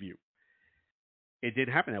of the interview. It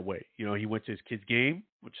didn't happen that way. He went to his kid's game,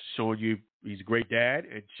 which is showing you he's a great dad,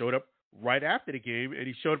 and showed up right after the game, and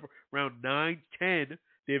he showed up around 9:10.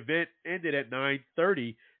 The event ended at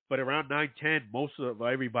 9:30, but around 9:10, most of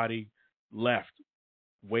everybody left.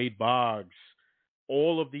 Wade Boggs,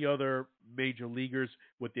 all of the other major leaguers,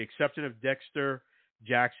 with the exception of Dexter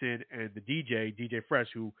Jackson and the DJ Fresh,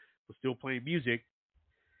 who was still playing music.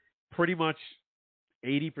 Pretty much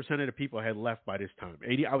 80% of the people had left by this time.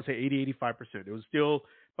 I would say 85%. It was still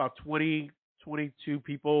about 20, 22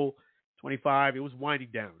 people, 25. It was winding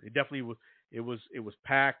down. It definitely was. It was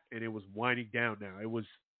packed, and it was winding down now. It was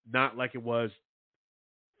not like it was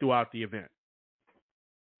throughout the event.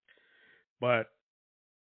 But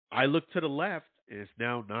I looked to the left, and it's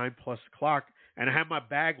now 9+ o'clock, and I had my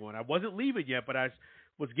bag on. I wasn't leaving yet, but I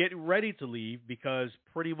was getting ready to leave because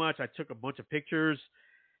pretty much I took a bunch of pictures.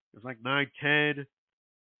 It was like 9:10.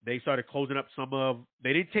 They started closing up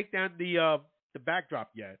they didn't take down the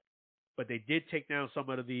backdrop yet, but they did take down some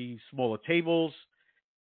of the smaller tables.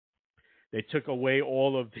 They took away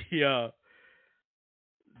all of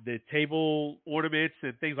the table ornaments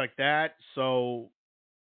and things like that. So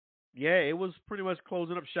yeah, it was pretty much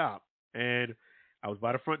closing up shop. And I was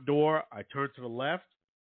by the front door. I turned to the left,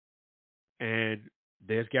 and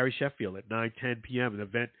there's Gary Sheffield at 9:10 p.m.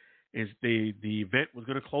 The event was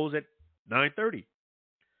going to close at 9:30.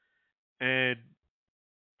 And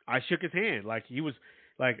I shook his hand. Like, he was,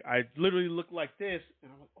 like, I literally looked like this,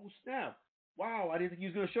 and I'm like, oh, snap. Wow, I didn't think he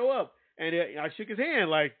was going to show up. And I shook his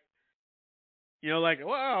hand, like, like,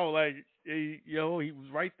 wow, like, he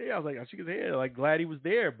was right there. I was like, I shook his hand, like, glad he was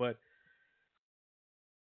there. But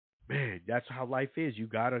man, that's how life is. You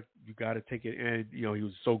gotta take it. And he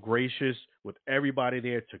was so gracious with everybody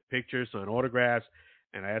there. Took pictures, signed autographs,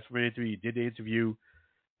 and I asked for an interview. He did the interview.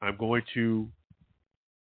 I'm going to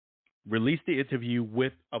release the interview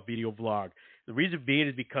with a video vlog. The reason being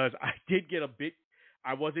is because I did get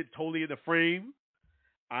I wasn't totally in the frame.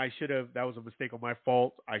 That was a mistake on my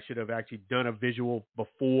fault. I should have actually done a visual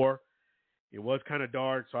before. It was kind of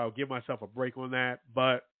dark, so I'll give myself a break on that.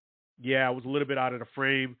 But yeah, I was a little bit out of the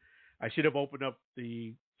frame. I should have opened up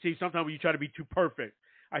sometimes when you try to be too perfect,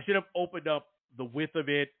 I should have opened up the width of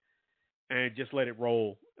it and just let it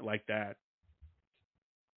roll like that.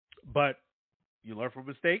 But you learn from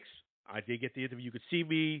mistakes. I did get the interview. You could see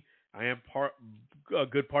me. A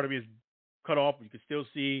good part of me is cut off. You can still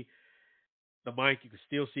see the mic. You can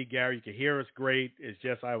still see Gary. You can hear us great. It's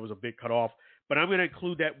just I was a bit cut off. But I'm going to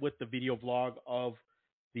include that with the video vlog of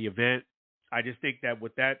the event. I just think that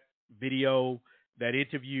with that video, that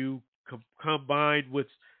interview combined with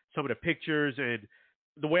some of the pictures and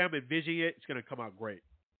the way I'm envisioning it, it's going to come out great.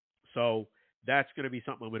 So that's going to be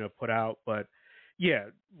something I'm going to put out. But yeah,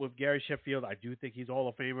 with Gary Sheffield, I do think he's a Hall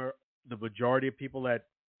of Famer. The majority of people that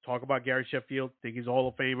talk about Gary Sheffield think he's a Hall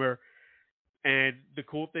of Famer. And the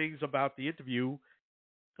cool things about the interview,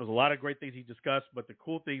 there's a lot of great things he discussed, but the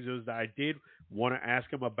cool things is that I did want to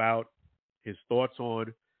ask him about his thoughts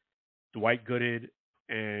on Dwight Gooden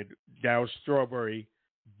and Darryl Strawberry,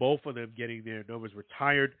 both of them getting their numbers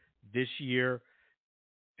retired this year.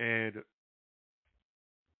 And,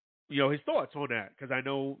 his thoughts on that, because I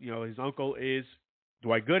know, his uncle is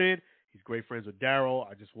Dwight Gooden. He's great friends with Darryl.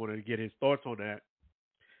 I just wanted to get his thoughts on that.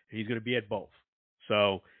 He's going to be at both.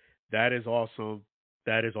 So that is awesome.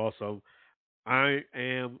 That is awesome. I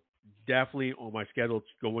am definitely on my schedule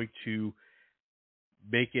going to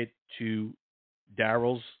make it to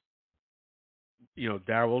Darryl's,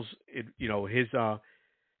 his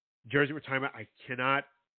jersey retirement. I cannot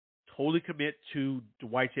totally commit to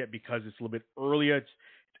Dwight yet because it's a little bit earlier. It's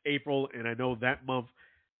April, and I know that month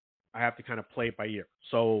I have to kind of play it by ear.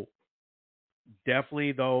 So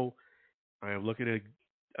definitely, though, I am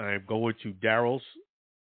going to Darryl's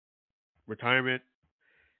retirement.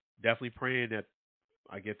 Definitely praying that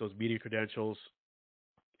I get those media credentials,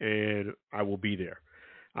 and I will be there.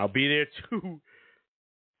 I'll be there too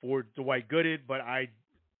for Dwight Gooden, but I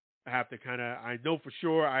have to I know for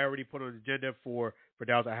sure I already put on the agenda for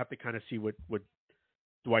Dallas. I have to kind of see what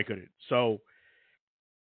Dwight couldn't. So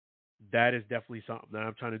that is definitely something that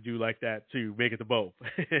I'm trying to do like that to make it to both.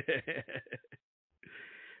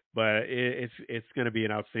 But it's going to be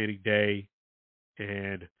an outstanding day,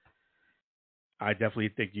 and I definitely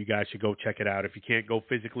think you guys should go check it out. If you can't go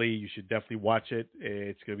physically, you should definitely watch it.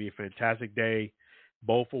 It's going to be a fantastic day.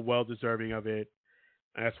 Both are well deserving of it.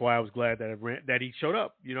 And that's why I was glad that he showed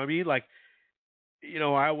up. You know what I mean? Like, you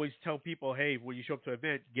know, I always tell people, hey, when you show up to an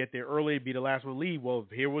event, get there early and be the last one to leave. Well,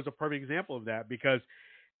 here was a perfect example of that, because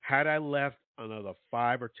had I left another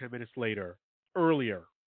 5 or 10 minutes earlier,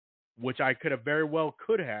 which I could have very well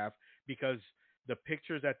could have, because the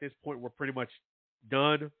pictures at this point were pretty much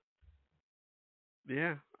done.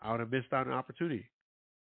 Yeah, I would have missed out on an opportunity.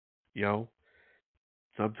 You know,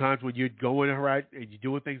 sometimes when you're going right and you're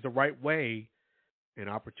doing things the right way, an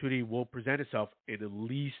opportunity will present itself in the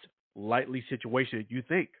least likely situation that you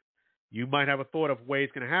think. You might have a thought of way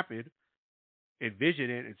it's going to happen, envision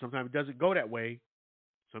it, and sometimes it doesn't go that way.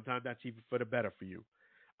 Sometimes that's even for the better for you.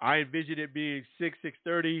 I envision it being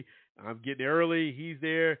 6:30. I'm getting there early. He's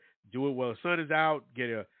there. Do it while the sun is out.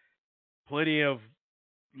 Get plenty of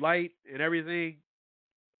light and everything.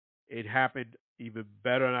 It happened even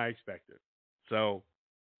better than I expected. So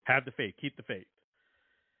have the faith. Keep the faith.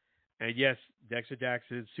 And yes, Dexter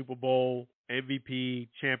Jackson, Super Bowl MVP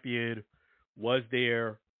champion, was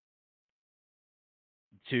there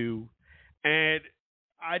too. And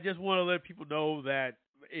I just want to let people know that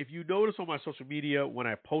if you notice on my social media, when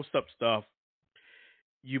I post up stuff,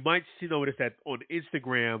 you might notice that on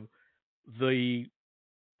Instagram,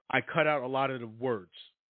 I cut out a lot of the words.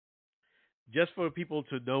 Just for people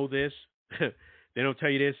to know this, they don't tell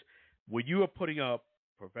you this. When you are putting up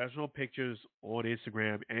professional pictures on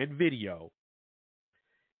Instagram and video,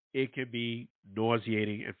 it can be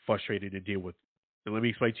nauseating and frustrating to deal with. And let me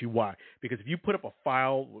explain to you why. Because if you put up a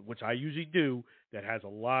file, which I usually do, that has a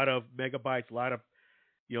lot of megabytes, a lot of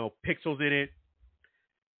pixels in it,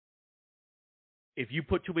 if you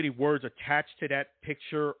put too many words attached to that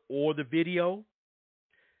picture or the video,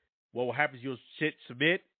 what will happen is you'll hit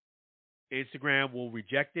submit. Instagram will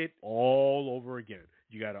reject it all over again.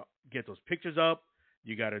 You got to get those pictures up.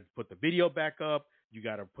 You got to put the video back up. You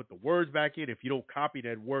got to put the words back in. If you don't copy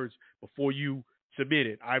that words before you submit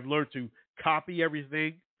it, I've learned to copy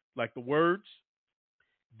everything, like the words,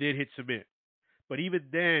 then hit submit. But even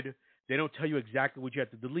then, they don't tell you exactly what you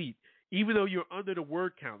have to delete. Even though you're under the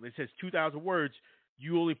word count, it says 2,000 words,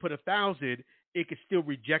 you only put 1,000, it can still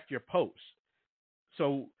reject your post.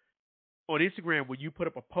 So on Instagram, when you put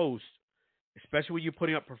up a post, especially when you're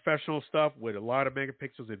putting up professional stuff with a lot of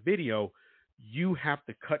megapixels in video, you have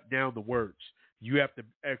to cut down the words. You have to,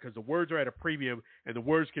 because the words are at a premium, and the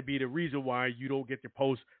words can be the reason why you don't get your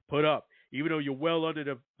post put up. Even though you're well under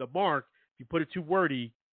the mark, if you put it too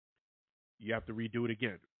wordy, you have to redo it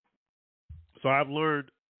again. So I've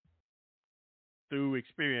learned through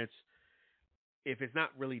experience, if it's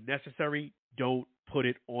not really necessary, don't put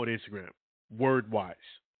it on Instagram, word-wise.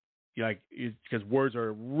 Because words are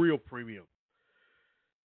a real premium.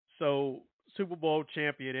 So Super Bowl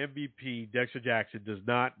champion MVP Dexter Jackson does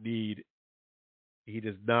not need an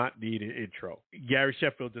intro. Gary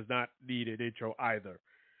Sheffield does not need an intro either.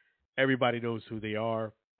 Everybody knows who they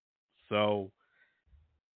are. So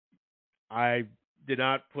I did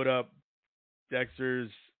not put up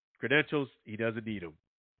Dexter's credentials. He doesn't need them.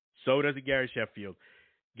 So doesn't Gary Sheffield.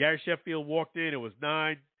 Gary Sheffield walked in. It was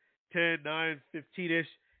 9:15-ish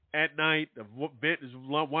at night. The event is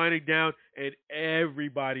winding down, and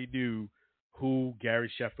everybody knew who Gary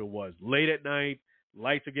Sheffield was. Late at night,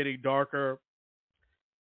 lights are getting darker.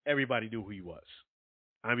 Everybody knew who he was.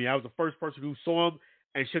 I mean, I was the first person who saw him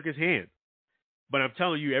and shook his hand. But I'm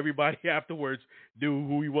telling you, everybody afterwards knew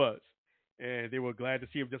who he was. And they were glad to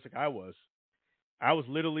see him just like I was. I was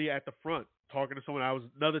literally at the front talking to someone. I was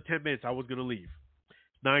another 10 minutes. I was going to leave.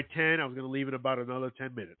 9:10. I was going to leave in about another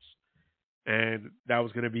 10 minutes. And that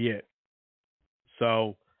was going to be it.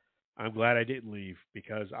 So I'm glad I didn't leave,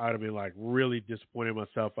 because I'd have been like really disappointed in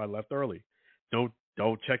myself if I left early. Don't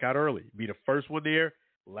check out early. Be the first one there,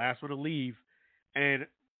 last one to leave. And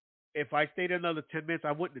if I stayed another 10 minutes,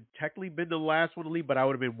 I wouldn't have technically been the last one to leave, but I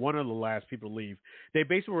would have been one of the last people to leave. They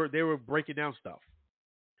basically were breaking down stuff.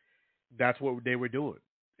 That's what they were doing,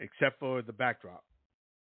 except for the backdrop.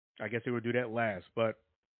 I guess they would do that last, but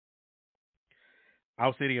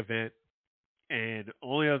outstanding event. And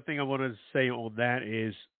only other thing I want to say on that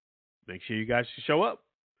is make sure you guys show up.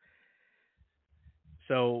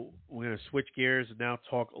 So we're going to switch gears and now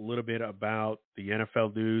talk a little bit about the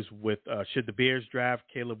NFL news with should the Bears draft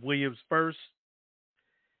Caleb Williams first,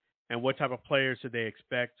 and what type of players should they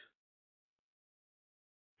expect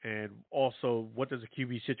And also, what does a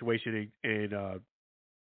QB situation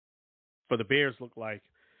for the Bears look like?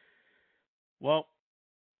 Well,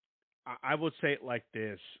 I would say it like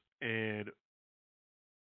this, and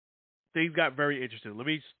things got very interesting. Let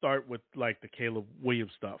me start with like the Caleb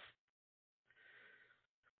Williams stuff.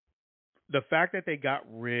 The fact that they got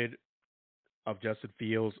rid of Justin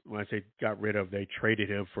Fields, when I say got rid of, they traded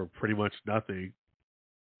him for pretty much nothing,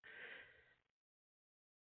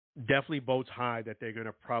 definitely bodes high that they're going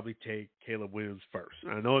to probably take Caleb Williams first.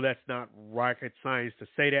 I know that's not rocket science to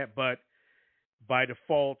say that, but by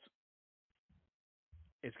default,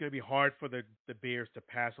 it's going to be hard for the Bears to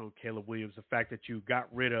pass on Caleb Williams, the fact that you got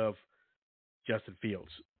rid of Justin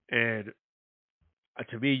Fields. And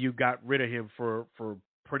to me, you got rid of him for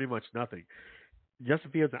pretty much nothing.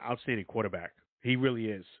 Justin Fields is an outstanding quarterback. He really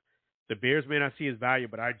is. The Bears may not see his value,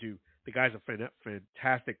 but I do. The guy's a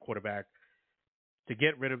fantastic quarterback. To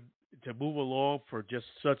get rid of, to move along for just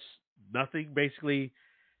such nothing, basically,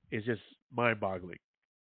 is just mind-boggling.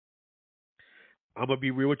 I'm going to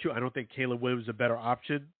be real with you. I don't think Caleb Williams is a better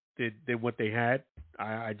option than what they had.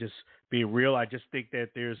 I just, being real, I just think that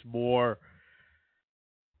there's more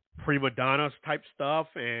prima donnas type stuff,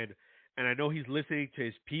 and I know he's listening to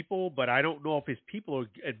his people, but I don't know if his people are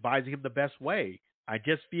advising him the best way. I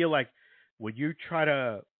just feel like when you try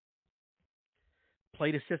to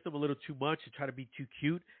play the system a little too much and try to be too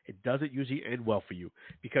cute, it doesn't usually end well for you.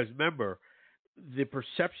 Because remember, the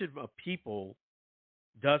perception of people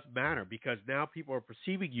does matter, because now people are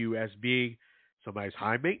perceiving you as being somebody's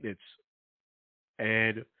high maintenance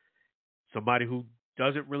and somebody who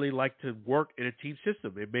doesn't really like to work in a team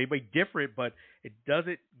system. It may be different, but it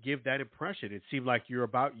doesn't give that impression. It seems like you're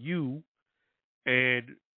about you, and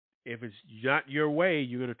if it's not your way,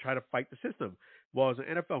 you're going to try to fight the system. Well, as an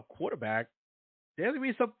NFL quarterback, there's going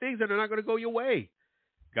to be some things that are not going to go your way.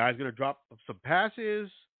 Guy's going to drop some passes.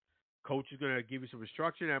 Coach is going to give you some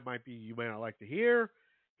instruction that you may not like to hear.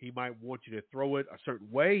 He might want you to throw it a certain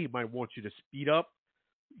way. He might want you to speed up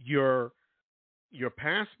your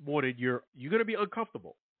pass more than you're going to be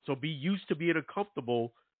uncomfortable. So be used to being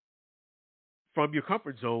uncomfortable from your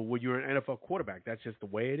comfort zone when you're an NFL quarterback. That's just the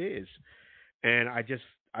way it is. And I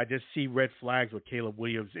just see red flags with Caleb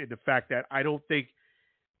Williams in the fact that I don't think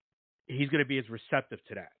he's going to be as receptive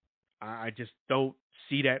to that. I just don't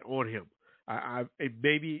see that on him.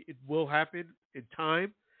 Maybe it will happen in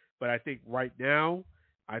time, but I think right now,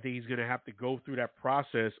 I think he's going to have to go through that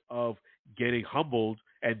process of getting humbled,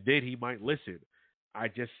 and then he might listen. I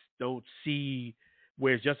just don't see,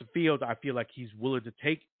 whereas Justin Fields, I feel like he's willing to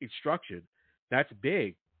take instruction. That's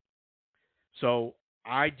big. So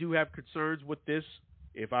I do have concerns with this.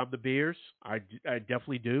 If I'm the Bears, I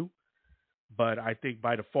definitely do. But I think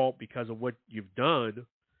by default, because of what you've done,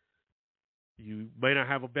 you may not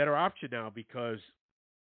have a better option now, because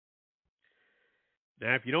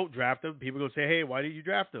now if you don't draft them, people are going to say, hey, why didn't you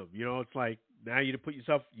draft them? You know, it's like now you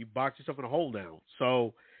box yourself in a hole now.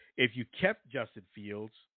 So if you kept Justin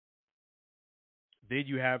Fields, then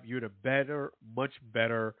you're in a much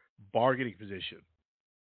better bargaining position,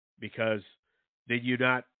 because then you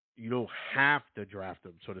don't have to draft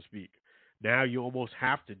them, so to speak. Now you almost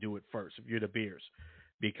have to do it first if you're the Bears,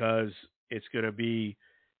 because it's going to be,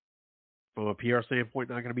 from a PR standpoint,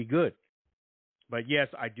 not going to be good. But yes,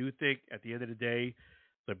 I do think at the end of the day,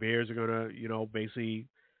 the Bears are going to, basically,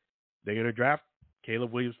 they're going to draft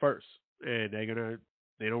Caleb Williams first, and they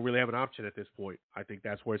don't really have an option at this point. I think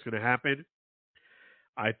that's where it's going to happen.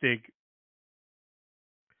 I think,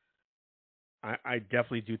 I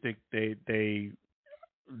definitely do think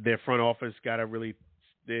their front office got to really,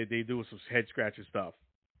 they do some head scratching stuff.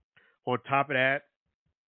 On top of that,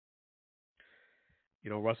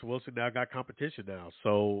 Russell Wilson now got competition now.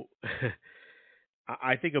 So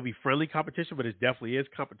I think it'll be friendly competition, but it definitely is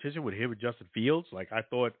competition with him and Justin Fields. Like, I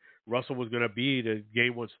thought Russell was going to be the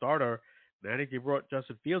game one starter. Now that they brought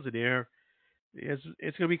Justin Fields in there, it's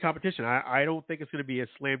going to be competition. I don't think it's going to be a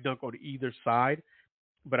slam dunk on either side,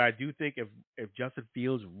 but I do think if Justin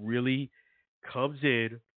Fields really comes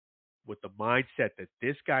in with the mindset that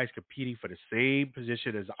this guy's competing for the same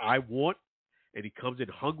position as I want, and he comes in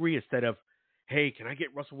hungry instead of, hey, can I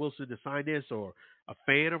get Russell Wilson to sign this, or a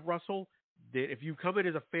fan of Russell, then if you come in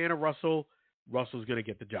as a fan of Russell, Russell's going to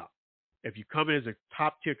get the job. If you come in as a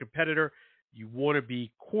top-tier competitor, you want to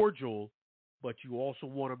be cordial, but you also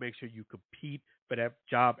want to make sure you compete for that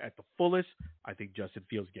job at the fullest. I think Justin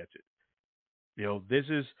Fields gets it. This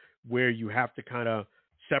is where you have to kind of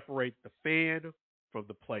separate the fan from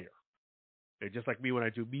the player. And just like me, when I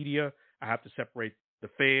do media, I have to separate the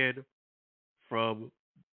fan from,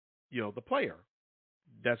 the player.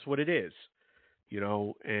 That's what it is,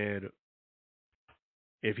 and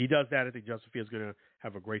If he does that, I think Justin Fields is going to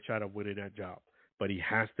have a great shot of winning that job. But he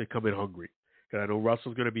has to come in hungry. Because I know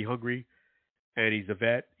Russell's going to be hungry, and he's a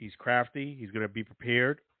vet. He's crafty. He's going to be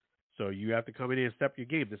prepared. So you have to come in and step your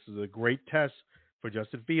game. This is a great test for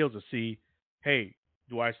Justin Fields to see, hey,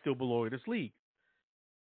 do I still belong in this league?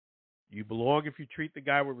 You belong if you treat the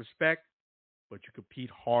guy with respect, but you compete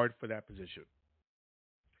hard for that position.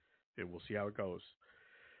 And we'll see how it goes.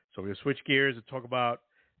 So we're going to switch gears and talk about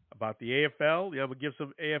the AFL. Yeah, I'm going to give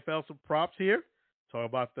some AFL some props here. Talk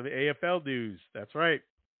about the AFL news. That's right.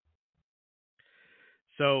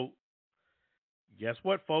 So guess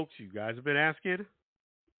what, folks? You guys have been asking.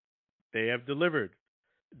 They have delivered.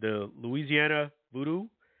 The Louisiana VooDoo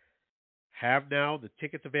have now the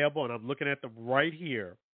tickets available, and I'm looking at them right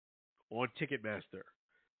here on Ticketmaster.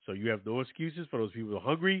 So you have no excuses for those people who are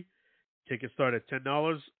hungry. Tickets start at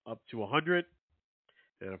 $10 up to $100.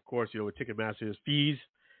 And, of course, with Ticketmaster, there's fees.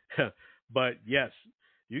 But, yes,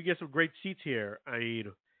 you get some great seats here. I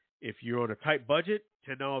mean, if you're on a tight budget,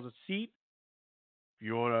 $10 a seat.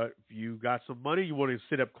 If you got some money, you want to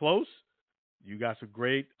sit up close, you got some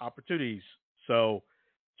great opportunities. So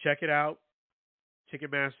check it out.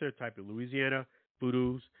 Ticketmaster, type in Louisiana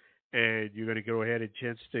VooDoos, and you're going to go ahead and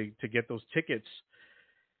chance to get those tickets.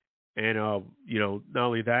 And, not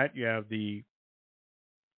only that, you have the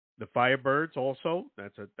Firebirds also.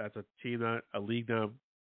 That's a team, a league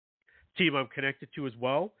team I'm connected to as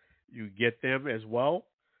well. You get them as well.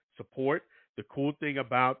 Support. The cool thing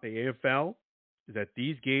about the AFL is that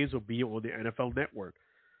these games will be on the NFL Network.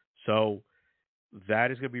 So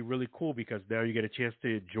that is going to be really cool because now you get a chance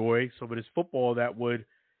to enjoy some of this football that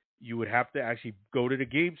you would have to actually go to the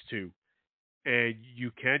games to. And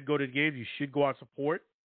you can go to the games. You should go out and support,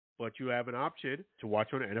 but you have an option to watch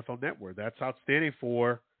on the NFL Network. That's outstanding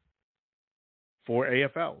for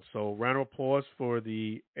AFL. So round of applause for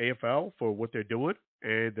the AFL for what they're doing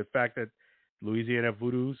and the fact that Louisiana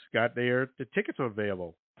VooDoo's got the tickets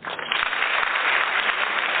available.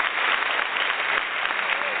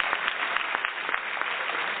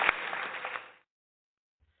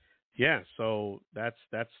 Yeah, so that's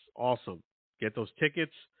awesome. Get those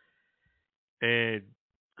tickets and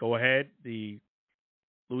go ahead. The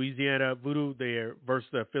Louisiana VooDoo, they're versus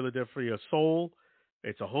the Philadelphia Soul.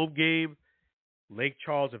 It's a home game. Lake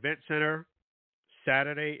Charles Event Center,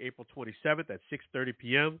 Saturday, April 27th at 6:30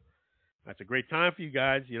 p.m. That's a great time for you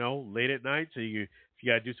guys, late at night. So if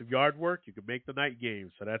you got to do some yard work, you can make the night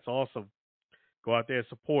game. So that's awesome. Go out there and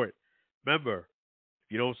support. Remember,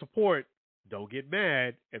 if you don't support, don't get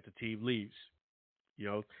mad if the team leaves.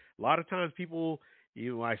 A lot of times people,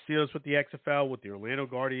 I see this with the XFL, with the Orlando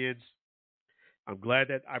Guardians. I'm glad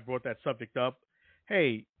that I brought that subject up.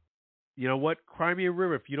 Hey, you know what? Cry me a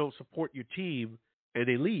river if you don't support your team and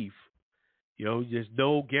they leave. There's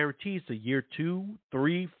no guarantees to year 2,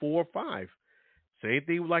 3, 4, 5. Same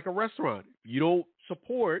thing like a restaurant. If you don't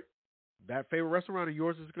support, that favorite restaurant of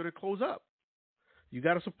yours is going to close up. You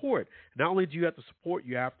got to support. Not only do you have to support,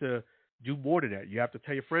 you have to do more than that. You have to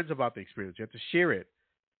tell your friends about the experience. You have to share it.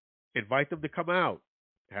 Invite them to come out.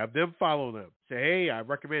 Have them follow them. Say, hey, I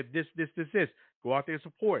recommend this. Go out there and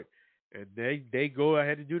support. And they go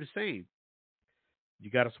ahead and do the same.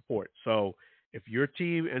 You got to support. So if your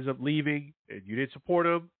team ends up leaving and you didn't support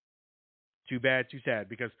them, too bad, too sad.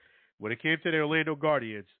 Because when it came to the Orlando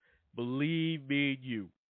Guardians, believe me,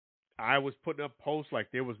 I was putting up posts like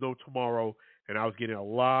there was no tomorrow, and I was getting a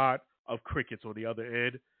lot of crickets on the other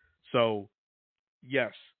end. So,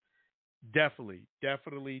 yes, definitely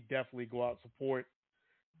go out and support.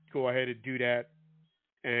 Go ahead and do that.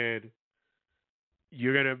 And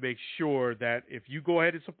you're going to make sure that if you go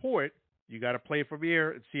ahead and support, you got to play it from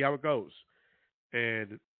here and see how it goes.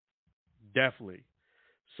 And definitely.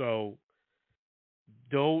 So,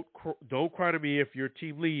 don't cry to me if your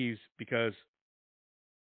team leaves because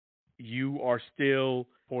you are still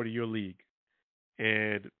part of your league.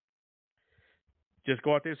 And just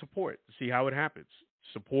go out there and support. See how it happens.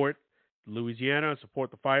 Support Louisiana.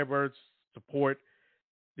 Support the Firebirds. Support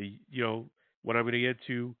what I'm going to get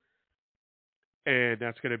to. And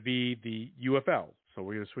that's going to be the UFL. So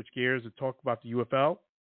we're going to switch gears and talk about the UFL.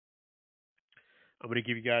 I'm going to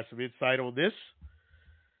give you guys some insight on this.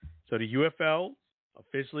 So the UFL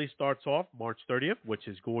officially starts off March 30th, which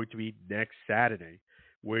is going to be next Saturday.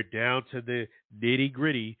 We're down to the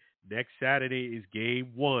nitty-gritty. Next Saturday is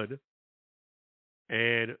game 1.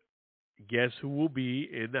 And guess who will be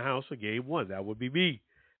in the house for game 1? That would be me.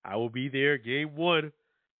 I will be there game 1,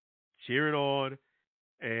 cheering on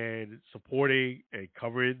and supporting and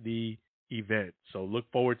covering the event. So look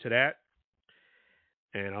forward to that.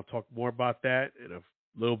 And I'll talk more about that in a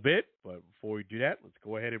little bit. But before we do that, let's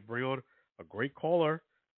go ahead and bring on a great caller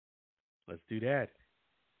Let's do that.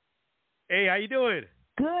 Hey, how you doing?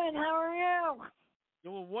 Good. How are you?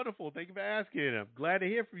 Doing wonderful. Thank you for asking. I'm glad to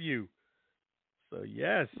hear from you. So,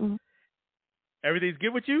 yes. Mm-hmm. Everything's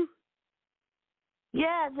good with you?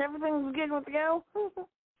 Yes, everything's good with you.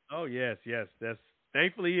 Oh, yes.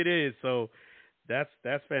 Thankfully it is. So that's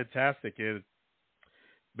fantastic. And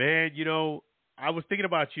man, I was thinking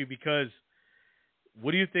about you because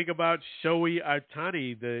what do you think about Shoei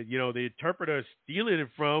Ohtani, the interpreter stealing it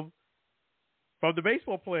from the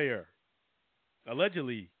baseball player,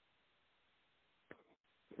 allegedly?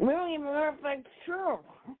 We don't even know if that's true.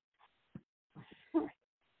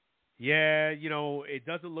 Yeah, it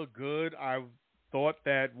doesn't look good. I thought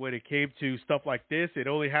that when it came to stuff like this, it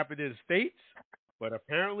only happened in the States, but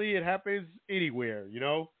apparently it happens anywhere,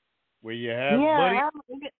 where you have money.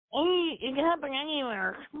 It can happen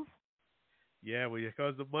anywhere. Yeah, well,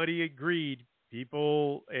 because of money and greed,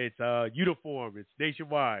 people, it's uniform. It's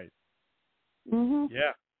nationwide. Mhm.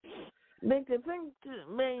 Yeah. But to think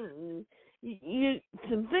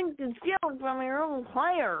to steal from your own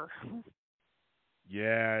player.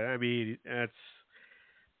 Yeah, I mean, that's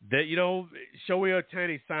that. Shoei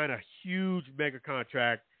Ohtani signed a huge mega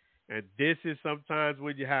contract, and this is sometimes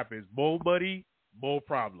when it happens. More money, more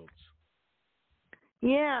problems.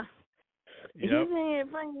 Yeah. Yep. He's going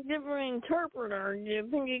to find a different interpreter. You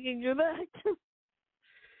think he can do that?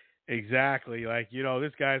 Exactly. Like,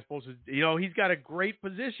 this guy's supposed to, he's got a great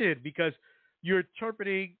position because you're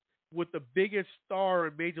interpreting with the biggest star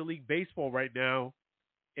in Major League Baseball right now.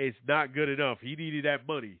 It's not good enough. He needed that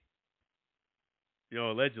money.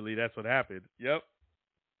 Allegedly, that's what happened. Yep.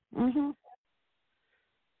 Mhm.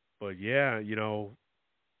 But yeah, and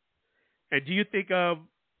do you think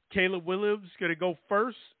Caleb Williams going to go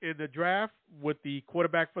first in the draft with the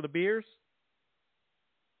quarterback for the Bears?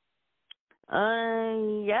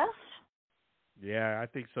 Yes. Yeah, I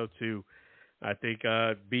think so too. I think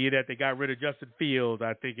being that they got rid of Justin Fields,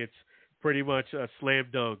 I think it's pretty much a slam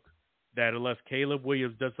dunk that unless Caleb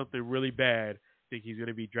Williams does something really bad, I think he's going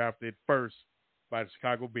to be drafted first by the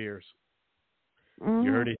Chicago Bears. Mm-hmm.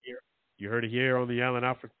 You heard it here. You heard it here on the Allen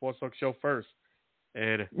Alfred Sports Talk Show first.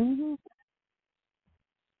 And Mm-hmm.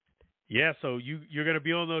 yeah, so you're going to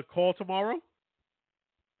be on the call tomorrow?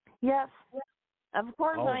 Yes. Of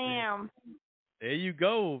course I man. am. There you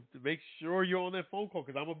go. To make sure you're on that phone call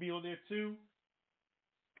because I'm going to be on there too.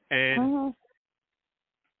 And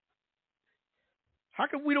how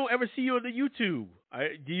come we don't ever see you on the YouTube?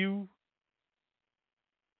 Do you?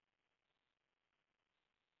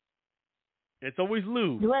 It's always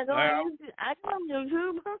Lou. Do I go on YouTube? I go on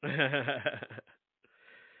YouTube.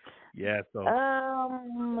 Yeah, so.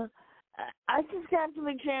 I subscribe to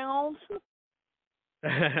the channels.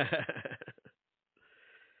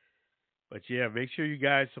 But yeah, make sure you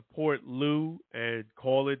guys support Lou and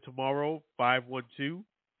call in tomorrow,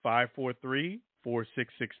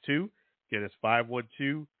 512-543-4662. Again, it's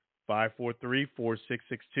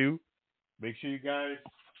 512-543-4662. Make sure you guys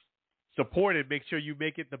support it. Make sure you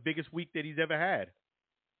make it the biggest week that he's ever had.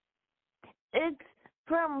 It's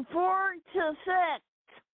from 4 to 6.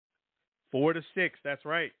 4 to 6, that's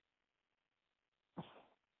right.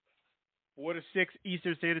 4 to 6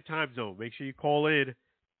 Eastern Standard Time Zone. Make sure you call in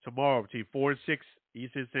tomorrow between 4 and 6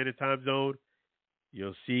 Eastern Standard Time Zone.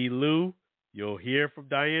 You'll see Lou. You'll hear from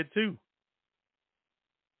Diane too.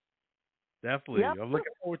 Definitely. Yep. I'm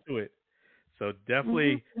looking forward to it. So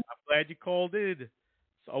definitely, I'm glad you called in.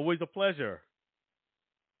 It's always a pleasure.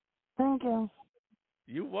 Thank you.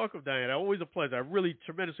 You're welcome, Diane. Always a pleasure. I really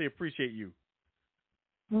tremendously appreciate you.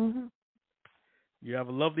 Mm-hmm. You have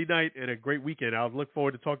a lovely night and a great weekend. I'll look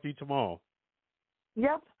forward to talking to you tomorrow.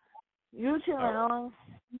 Yep. You too, Alan.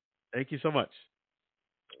 Thank you so much.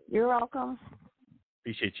 You're welcome.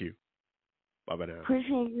 Appreciate you. Bye-bye now.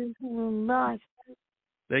 Appreciate you too. Bye.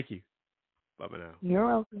 Thank you. Bye-bye now. You're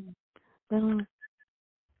welcome. Bye.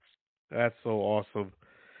 That's so awesome.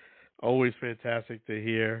 Always fantastic to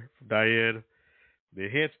hear from Diane. The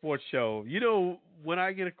Head Sports Show. When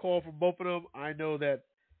I get a call from both of them, I know that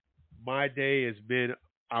my day has been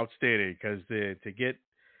outstanding because to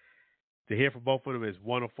hear from both of them is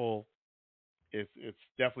wonderful. It's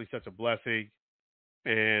definitely such a blessing.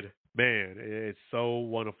 And, man, it's so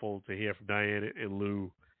wonderful to hear from Diane and Lou.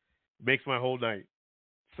 It makes my whole night.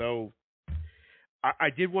 So I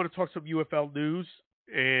did want to talk some UFL news,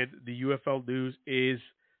 and the UFL news is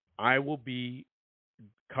I will be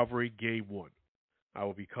covering Game 1. I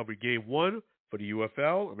will be covering Game 1 for the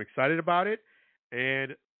UFL. I'm excited about it,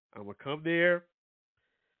 and I'm going to come there.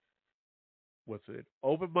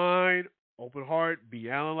 Open mind, open heart, be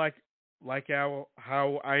Alan like how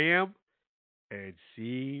I am, and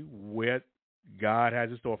see what God has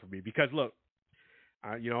in store for me. Because look,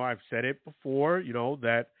 I've said it before,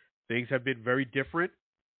 that things have been very different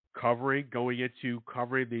going into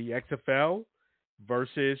covering the XFL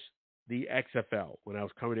versus the XFL. When I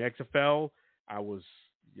was covering the XFL, I was,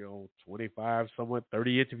 25, somewhat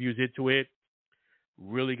 30 interviews into it.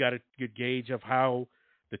 Really got a good gauge of how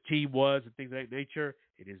the team was and things of that nature.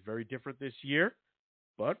 It is very different this year,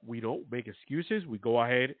 but we don't make excuses. We go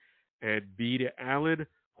ahead and be the Allen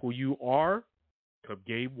who you are come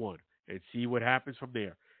game one and see what happens from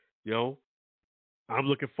there. I'm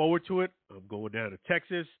looking forward to it. I'm going down to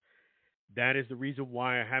Texas. That is the reason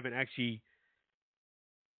why I haven't actually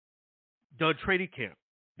done training camp,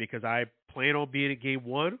 because I plan on being at game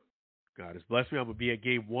one. God has blessed me. I'm going to be at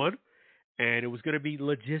game one. And it was going to be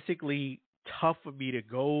logistically tough for me to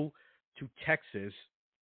go to Texas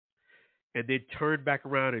and then turn back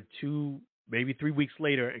around in 2, maybe 3 weeks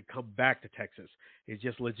later and come back to Texas. It's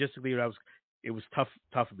just logistically, it was tough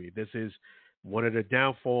for me. This is one of the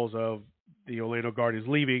downfalls of the Orlando Guardians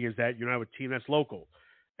leaving, is that you don't have a team that's local.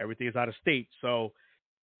 Everything is out of state. So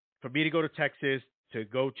for me to go to Texas, to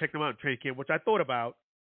go check them out in training camp, which I thought about,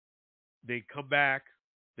 they come back,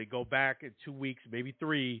 they go back in 2 weeks, maybe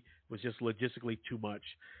 3, was just logistically too much.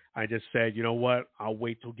 I just said, you know what, I'll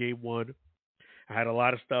wait till game one. I had a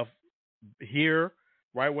lot of stuff here,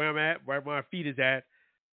 right where I'm at, right where my feet is at,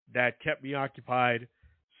 that kept me occupied.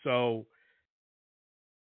 So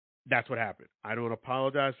that's what happened. I don't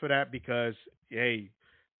apologize for that, because, hey,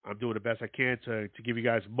 I'm doing the best I can to give you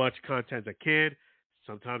guys as much content as I can.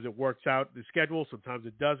 Sometimes it works out the schedule, sometimes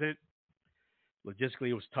it doesn't. Logistically,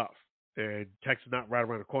 it was tough. And Texas is not right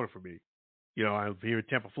around the corner for me. I'm here in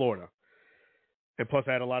Tampa, Florida. And plus,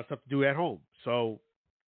 I had a lot of stuff to do at home. So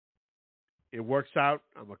it works out.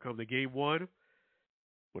 I'm going to come to game one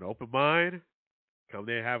with an open mind, come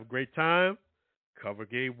there and have a great time, cover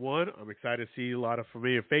game one. I'm excited to see a lot of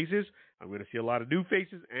familiar faces. I'm going to see a lot of new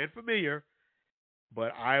faces and familiar.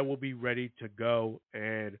 But I will be ready to go,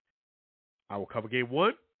 and I will cover game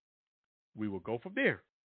one. We will go from there.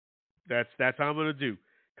 That's how I'm going to do.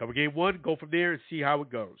 Cover game one, go from there, and see how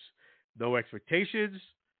it goes. No expectations,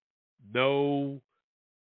 no,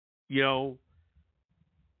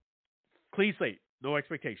 clean slate, no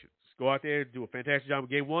expectations. Just go out there and do a fantastic job in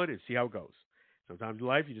game one and see how it goes. Sometimes in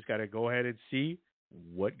life, you just got to go ahead and see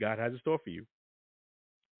what God has in store for you.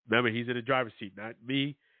 Remember, he's in the driver's seat, not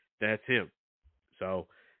me. That's him. So,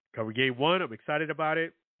 cover game one. I'm excited about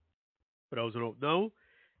it. For those who don't know,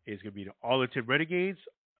 it's going to be the Arlington Renegades,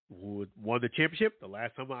 who won the championship. The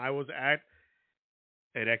last time I was at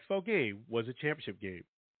an Expo game was a championship game.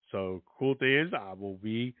 So, cool thing is, I will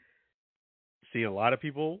be seeing a lot of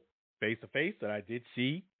people face to face that I did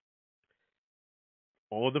see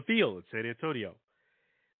on the field in San Antonio.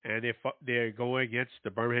 And they're going against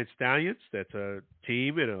the Birmingham Stallions. That's a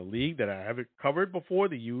team in a league that I haven't covered before,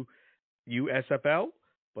 the USFL.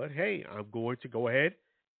 But hey, I'm going to go ahead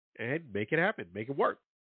and make it happen, make it work,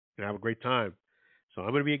 and have a great time. So I'm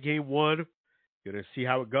going to be at game one. Going to see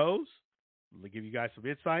how it goes. I'm going to give you guys some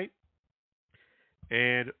insight.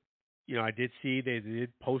 And, I did see they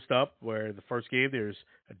did post up where the first game there's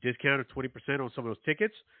a discount of 20% on some of those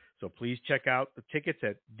tickets. So please check out the tickets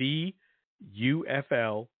at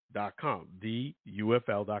theufl.com.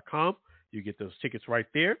 theufl.com. You get those tickets right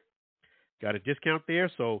there. Got a discount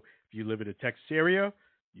there. So if you live in the Texas area,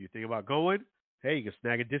 you think about going, hey, you can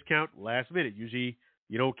snag a discount last minute. Usually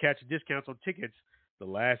you don't catch discounts on tickets the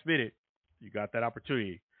last minute. You got that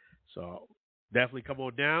opportunity. So definitely come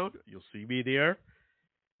on down. You'll see me there.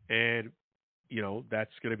 And,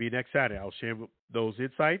 that's going to be next Saturday. I'll share those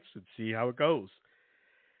insights and see how it goes.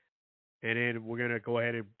 And then we're going to go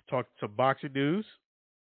ahead and talk some boxing news.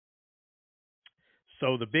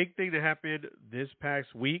 So the big thing that happened this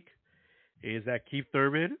past week is that Keith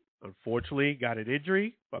Thurman, unfortunately, got an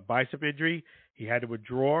injury, a bicep injury. He had to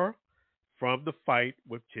withdraw from the fight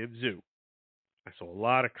with Tim Tszyu. I saw a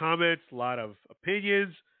lot of comments, a lot of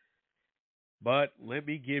opinions, but let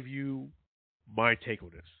me give you my take on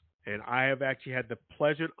this. And I have actually had the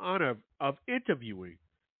pleasure and honor of interviewing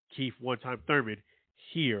Keith one-time Thurman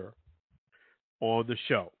here on the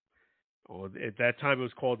show. At that time, it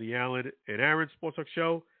was called the Allen and Aaron Sports Talk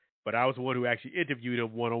Show, but I was the one who actually interviewed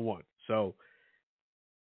him one-on-one. So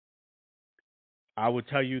I would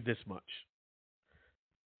tell you this much.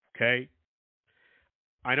 Okay?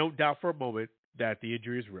 I don't doubt for a moment that the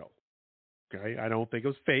injury is real. Okay? I don't think it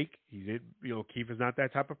was fake. Keith is not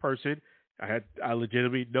that type of person. I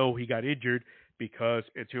legitimately know he got injured because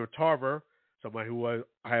Antero Tarver, somebody who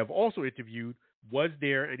I have also interviewed, was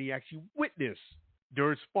there and he actually witnessed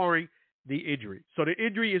during sparring the injury. So the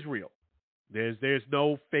injury is real. There's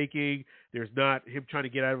no faking. There's not him trying to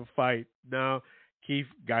get out of a fight. No, Keith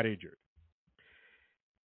got injured.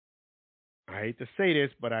 I hate to say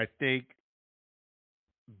this, but I think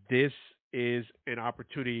this is an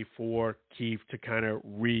opportunity for Keith to kind of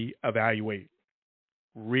reevaluate.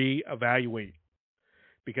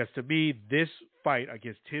 Because to me, this fight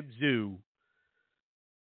against Tim Tszyu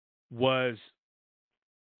was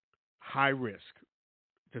high risk,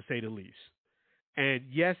 to say the least. And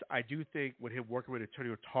yes, I do think with him working with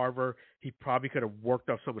Antonio Tarver, he probably could have worked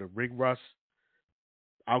off some of the ring rust.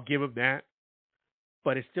 I'll give him that.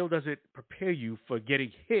 But it still doesn't prepare you for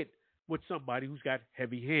getting hit with somebody who's got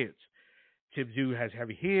heavy hands. Tim Tszyu has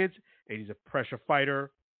heavy hands, and he's a pressure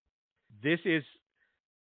fighter. This is,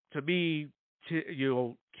 to me,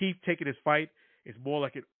 Keith taking this fight is more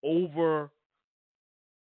like an over,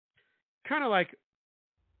 kind of like,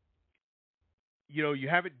 you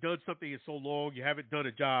haven't done something in so long, you haven't done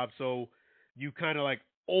a job, so you kind of like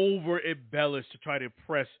over embellish to try to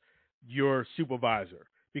impress your supervisor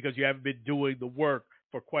because you haven't been doing the work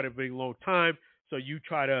for quite a very long time. So you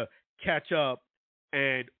try to catch up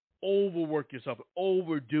and overwork yourself,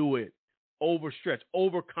 overdo it, overstretch,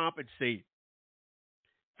 overcompensate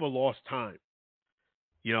for lost time.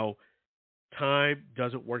 Time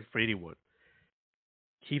doesn't work for anyone.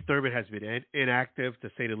 Keith Thurman has been inactive,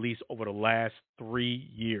 to say the least, over the last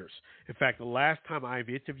 3 years. In fact, the last time I've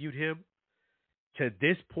interviewed him, to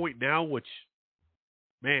this point now, which,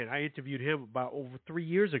 man, I interviewed him about over 3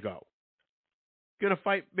 years ago. Going to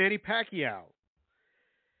fight Manny Pacquiao.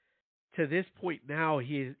 To this point now,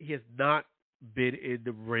 he has not been in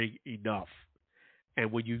the ring enough.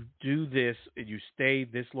 And when you do this and you stay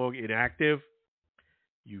this long inactive,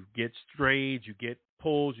 you get strains, you get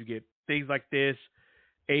pulls, you get things like this.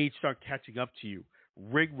 Age start catching up to you.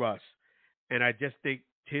 Ring rust. And I just think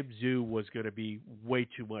Tim Tszyu was going to be way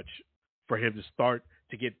too much for him to start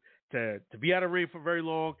to get to be out of the ring for very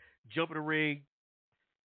long, jump in the ring,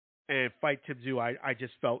 and fight Tim Tszyu. I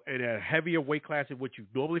just felt in a heavier weight class in which you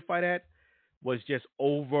normally fight at was just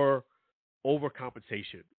overcompensation.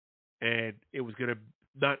 And it was going to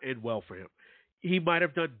not end well for him. He might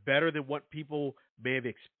have done better than what people may have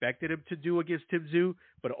expected him to do against Tim Tszyu,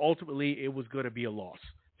 but ultimately it was going to be a loss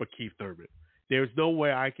for Keith Thurman. There's no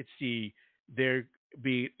way I could see there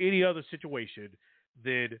being any other situation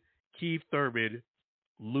than Keith Thurman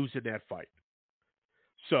losing that fight.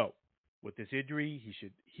 So, with this injury, he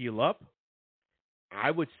should heal up. I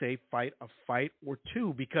would say fight a fight or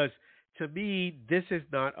two because, to me, this is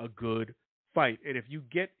not a good fight. And if you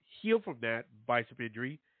get healed from that bicep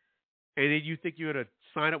injury, and then you think you're going to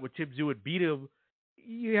sign up with Tim Tszyu and beat him,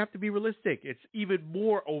 you have to be realistic. It's even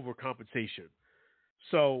more overcompensation.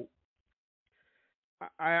 So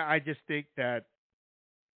I just think that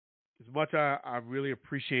as much I really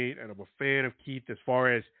appreciate and I'm a fan of Keith as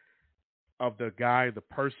far as of the guy, the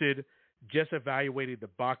person, just evaluating the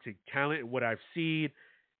boxing talent and what I've seen,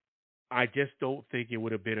 I just don't think it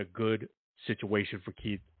would have been a good situation for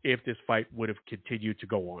Keith if this fight would have continued to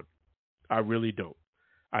go on. I really don't.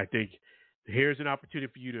 I think here's an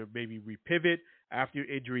opportunity for you to maybe repivot after your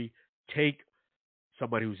injury, take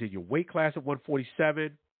somebody who's in your weight class at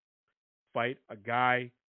 147, fight a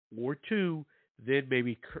guy or two, then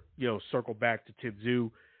maybe circle back to Tim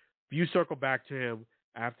Tszyu. If you circle back to him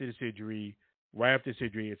after this injury, right after this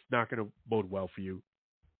injury, it's not going to bode well for you.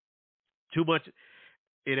 Too much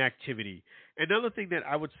inactivity. Another thing that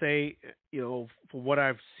I would say, for what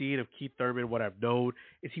I've seen of Keith Thurman, what I've known,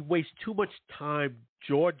 is he wastes too much time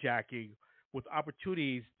jaw-jacking with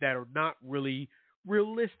opportunities that are not really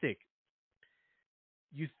realistic.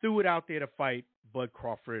 You threw it out there to fight Bud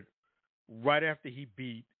Crawford right after he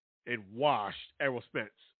beat and washed Errol Spence.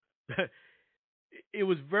 It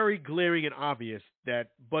was very glaring and obvious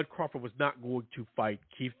that Bud Crawford was not going to fight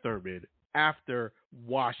Keith Thurman after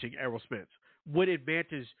washing Errol Spence. What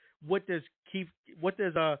advantage? What does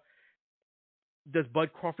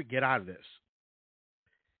Bud Crawford get out of this?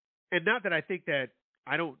 And not that I think that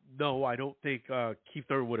I don't think Keith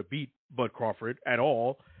Thurman would have beat Bud Crawford at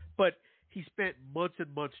all, but he spent months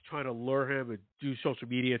and months trying to lure him and do social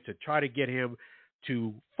media to try to get him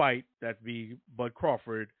to fight, that be Bud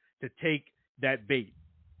Crawford, to take that bait.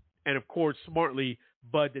 And of course, smartly,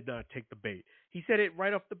 Bud did not take the bait. He said it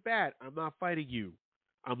right off the bat, I'm not fighting you.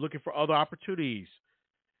 I'm looking for other opportunities.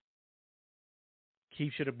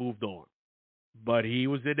 Keith should have moved on. But he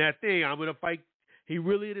was in that thing, I'm going to fight. He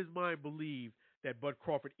really in his mind believed that Bud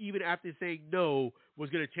Crawford, even after saying no,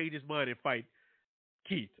 was going to change his mind and fight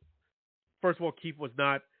Keith. First of all, Keith was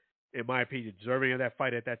not, in my opinion, deserving of that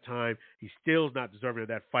fight at that time. He still is not deserving of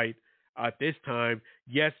that fight at this time.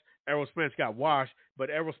 Yes, Errol Spence got washed, but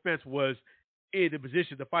Errol Spence was in the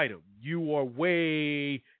position to fight him. You are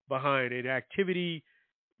way behind in activity,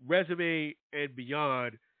 resume, and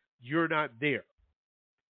beyond. You're not there.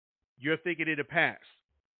 You're thinking in the past.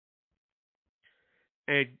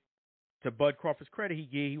 And to Bud Crawford's credit,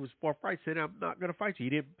 he was forthright, saying, "I'm not going to fight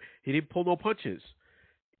you." He didn't pull no punches.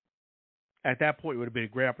 At that point, it would have been a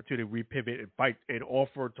great opportunity to repivot and fight and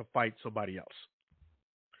offer to fight somebody else.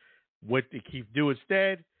 What did Keith do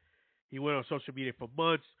instead? He went on social media for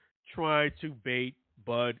months trying to bait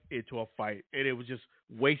Bud into a fight. And it was just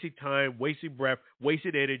wasting time, wasting breath,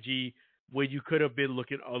 wasting energy when you could have been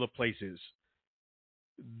looking other places.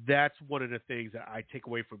 That's one of the things that I take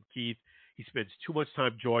away from Keith. He spends too much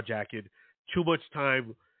time jaw-jacking, too much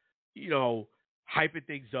time, hyping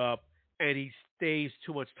things up, and he stays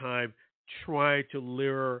too much time trying to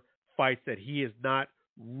lure fights that he is not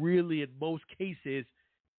really, in most cases,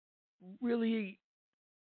 really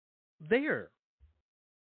there.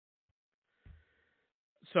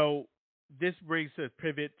 So this brings a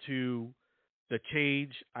pivot to the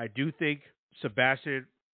change. I do think Sebastian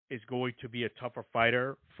is going to be a tougher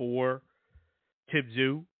fighter for Tim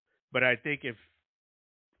Tszyu, but I think Tim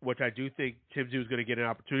Tszyu is going to get an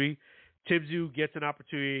opportunity. Tim Tszyu gets an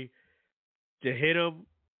opportunity to hit him.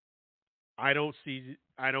 I don't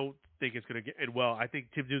think it's going to end well. I think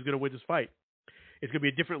Tim Tszyu is going to win this fight. It's going to be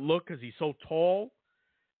a different look because he's so tall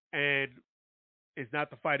and it's not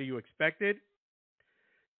the fighter you expected.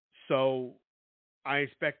 So I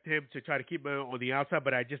expect him to try to keep him on the outside,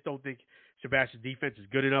 but I just don't think Sebastian's defense is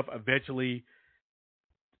good enough. Eventually,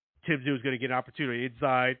 Tim Tszyu is going to get an opportunity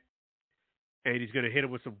inside, and he's going to hit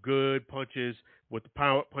him with some good punches with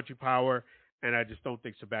the punching power, and I just don't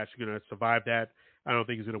think Sebastian's going to survive that. I don't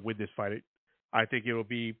think he's going to win this fight. I think it will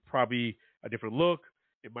be probably a different look.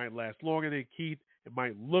 It might last longer than Keith. It's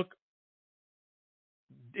going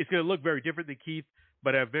to look very different than Keith,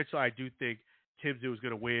 but eventually I do think Tim Tszyu is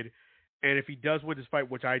going to win. And if he does win this fight,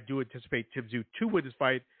 which I do anticipate Tim Tszyu to win this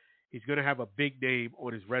fight, he's going to have a big name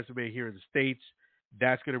on his resume here in the States.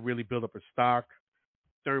 That's going to really build up a stock.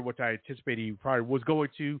 Third, which I anticipated he probably was going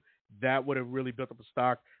to, that would have really built up a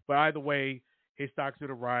stock. But either way, his stock's going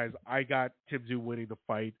to rise. I got Tim Tszyu winning the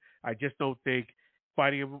fight. I just don't think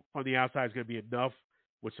fighting him from the outside is going to be enough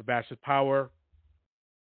with Sebastian's power.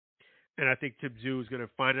 And I think Tim Tszyu is going to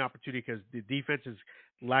find an opportunity because the defense is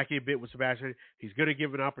lacking a bit with Sebastian. He's going to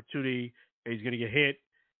give an opportunity, and he's going to get hit,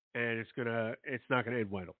 and it's not going to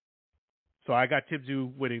end well. So I got Tim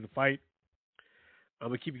Tszyu winning the fight. I'm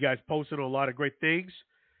going to keep you guys posted on a lot of great things.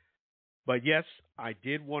 But yes, I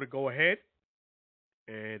did want to go ahead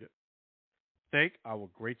and thank our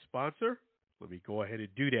great sponsor. Let me go ahead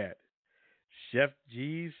and do that. Chef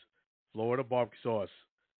G's Florida Barbecue Sauce.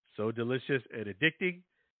 So delicious and addicting.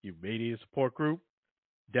 You may need a support group.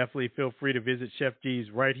 Definitely feel free to visit Chef G's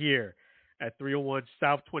right here at 301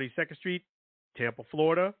 South 22nd Street, Tampa,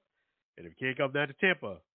 Florida. And if you can't come down to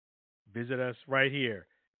Tampa, visit us right here.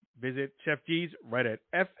 Visit Chef G's right at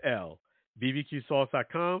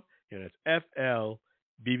FLBBQSauce.com. And that's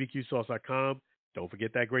FLBBQSauce.com. Don't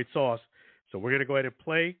forget that great sauce. So we're going to go ahead and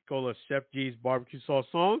play Go to Chef G's Barbecue Sauce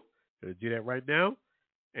song. Going to do that right now.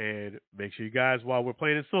 And make sure you guys, while we're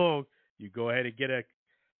playing the song, you go ahead and get a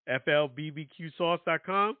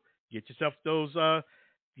FLBBQSauce.com. Get yourself a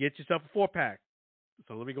 4-pack.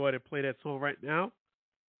 So let me go ahead and play that song right now.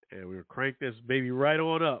 And we'll crank this baby right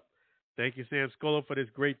on up. Thank you, Sam Scola, for this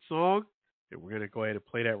great song. And we're going to go ahead and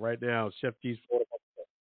play that right now. Chef G's Florida.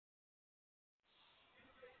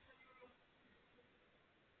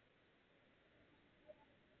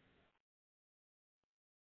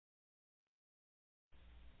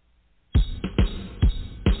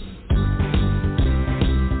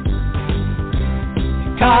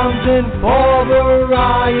 Comes in for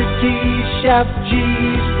variety, Chef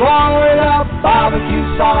G's Florida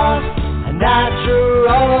barbecue sauce, a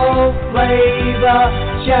natural flavor.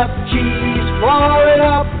 Chef G's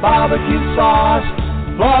Florida barbecue sauce,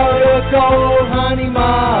 Florida gold honey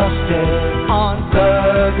mustard on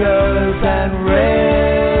burgers and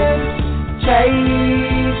ribs,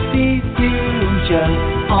 tasty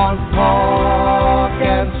fusion on pork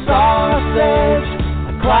and sausage,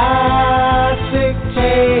 a classic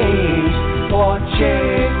taste for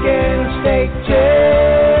chicken steak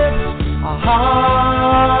tips, a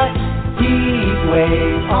hot heat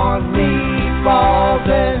wave on meatballs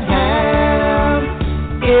and ham.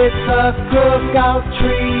 It's a cookout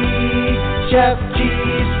treat. Chef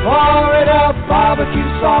G's Florida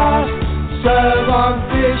barbecue sauce, serve on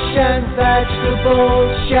fish and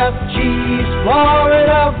vegetables. Chef G's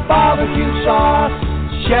Florida barbecue sauce,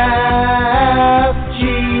 Chef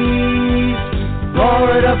G's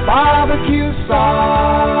Florida barbecue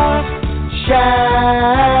sauce, Chef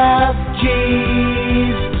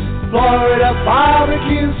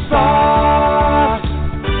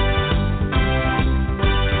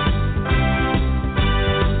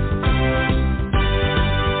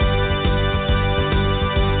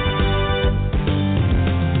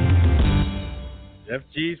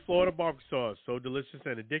barbecue sauce, so delicious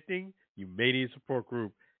and addicting, you may need a support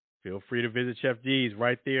group. Feel free to visit Chef G's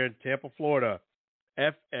right there in Tampa, Florida.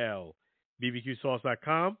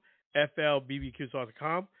 FLBBQSauce.com,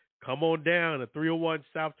 FLBBQSauce.com. Come on down to 301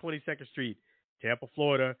 South 22nd Street, Tampa,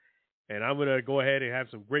 Florida. And I'm going to go ahead and have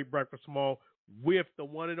some great breakfast tomorrow with the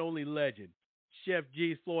one and only legend, Chef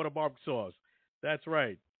G's Florida Barbecue Sauce. That's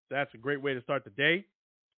right. That's a great way to start the day.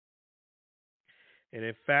 And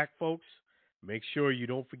in fact, folks, make sure you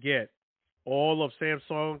don't forget, all of Sam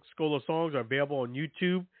Scola songs are available on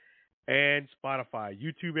YouTube and Spotify.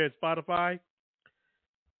 YouTube and Spotify. I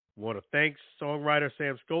want to thank songwriter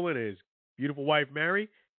Sam Scola and his beautiful wife, Mary.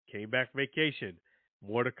 Came back from vacation.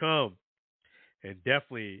 More to come. And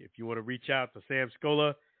definitely, if you want to reach out to Sam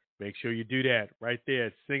Scola, make sure you do that right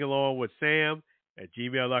there. Sing along with Sam at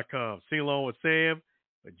gmail.com. Sing along with Sam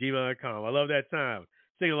at gmail.com. I love that time.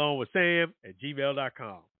 Sing along with Sam at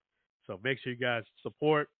gmail.com. So make sure you guys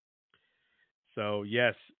support. So,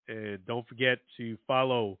 yes, and don't forget to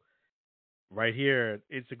follow right here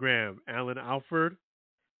at Instagram, Alan Alford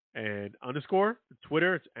and _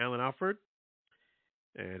 Twitter, it's Alan Alford.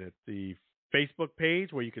 And at the Facebook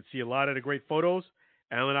page where you can see a lot of the great photos,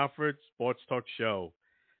 Alan Alford Sports Talk Show.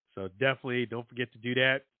 So definitely don't forget to do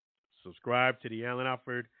that. Subscribe to the Alan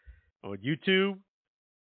Alford on YouTube.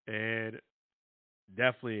 And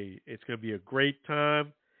definitely it's going to be a great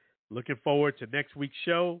time. Looking forward to next week's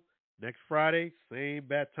show, next Friday, same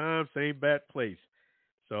bat time, same bat place.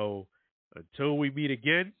 So until we meet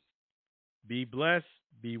again, be blessed,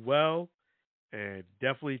 be well, and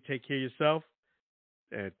definitely take care of yourself.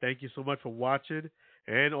 And thank you so much for watching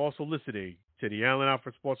and also listening to the Alan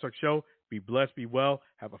Alford Sports Talk Show. Be blessed, be well.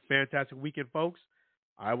 Have a fantastic weekend, folks.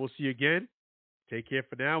 I will see you again. Take care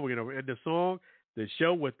for now. We're going to end the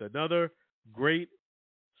show with another great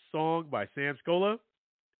song by Sam Scola.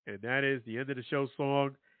 And that is the end of the show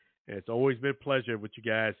song. And it's always been a pleasure with you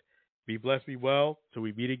guys. Be blessed, be well. Till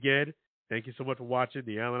we meet again. Thank you so much for watching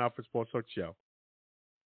the Alan Alford Sports Talk Show.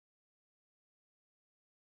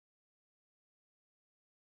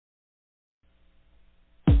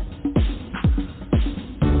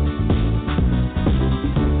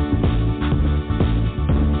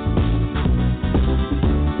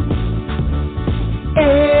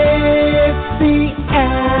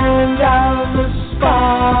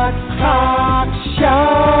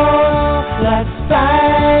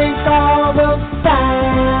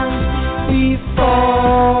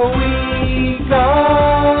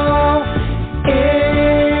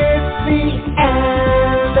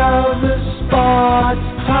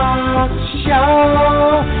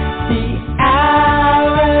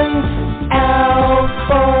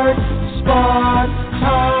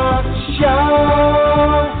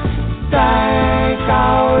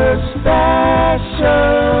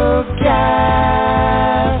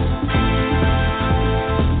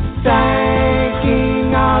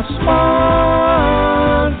 Small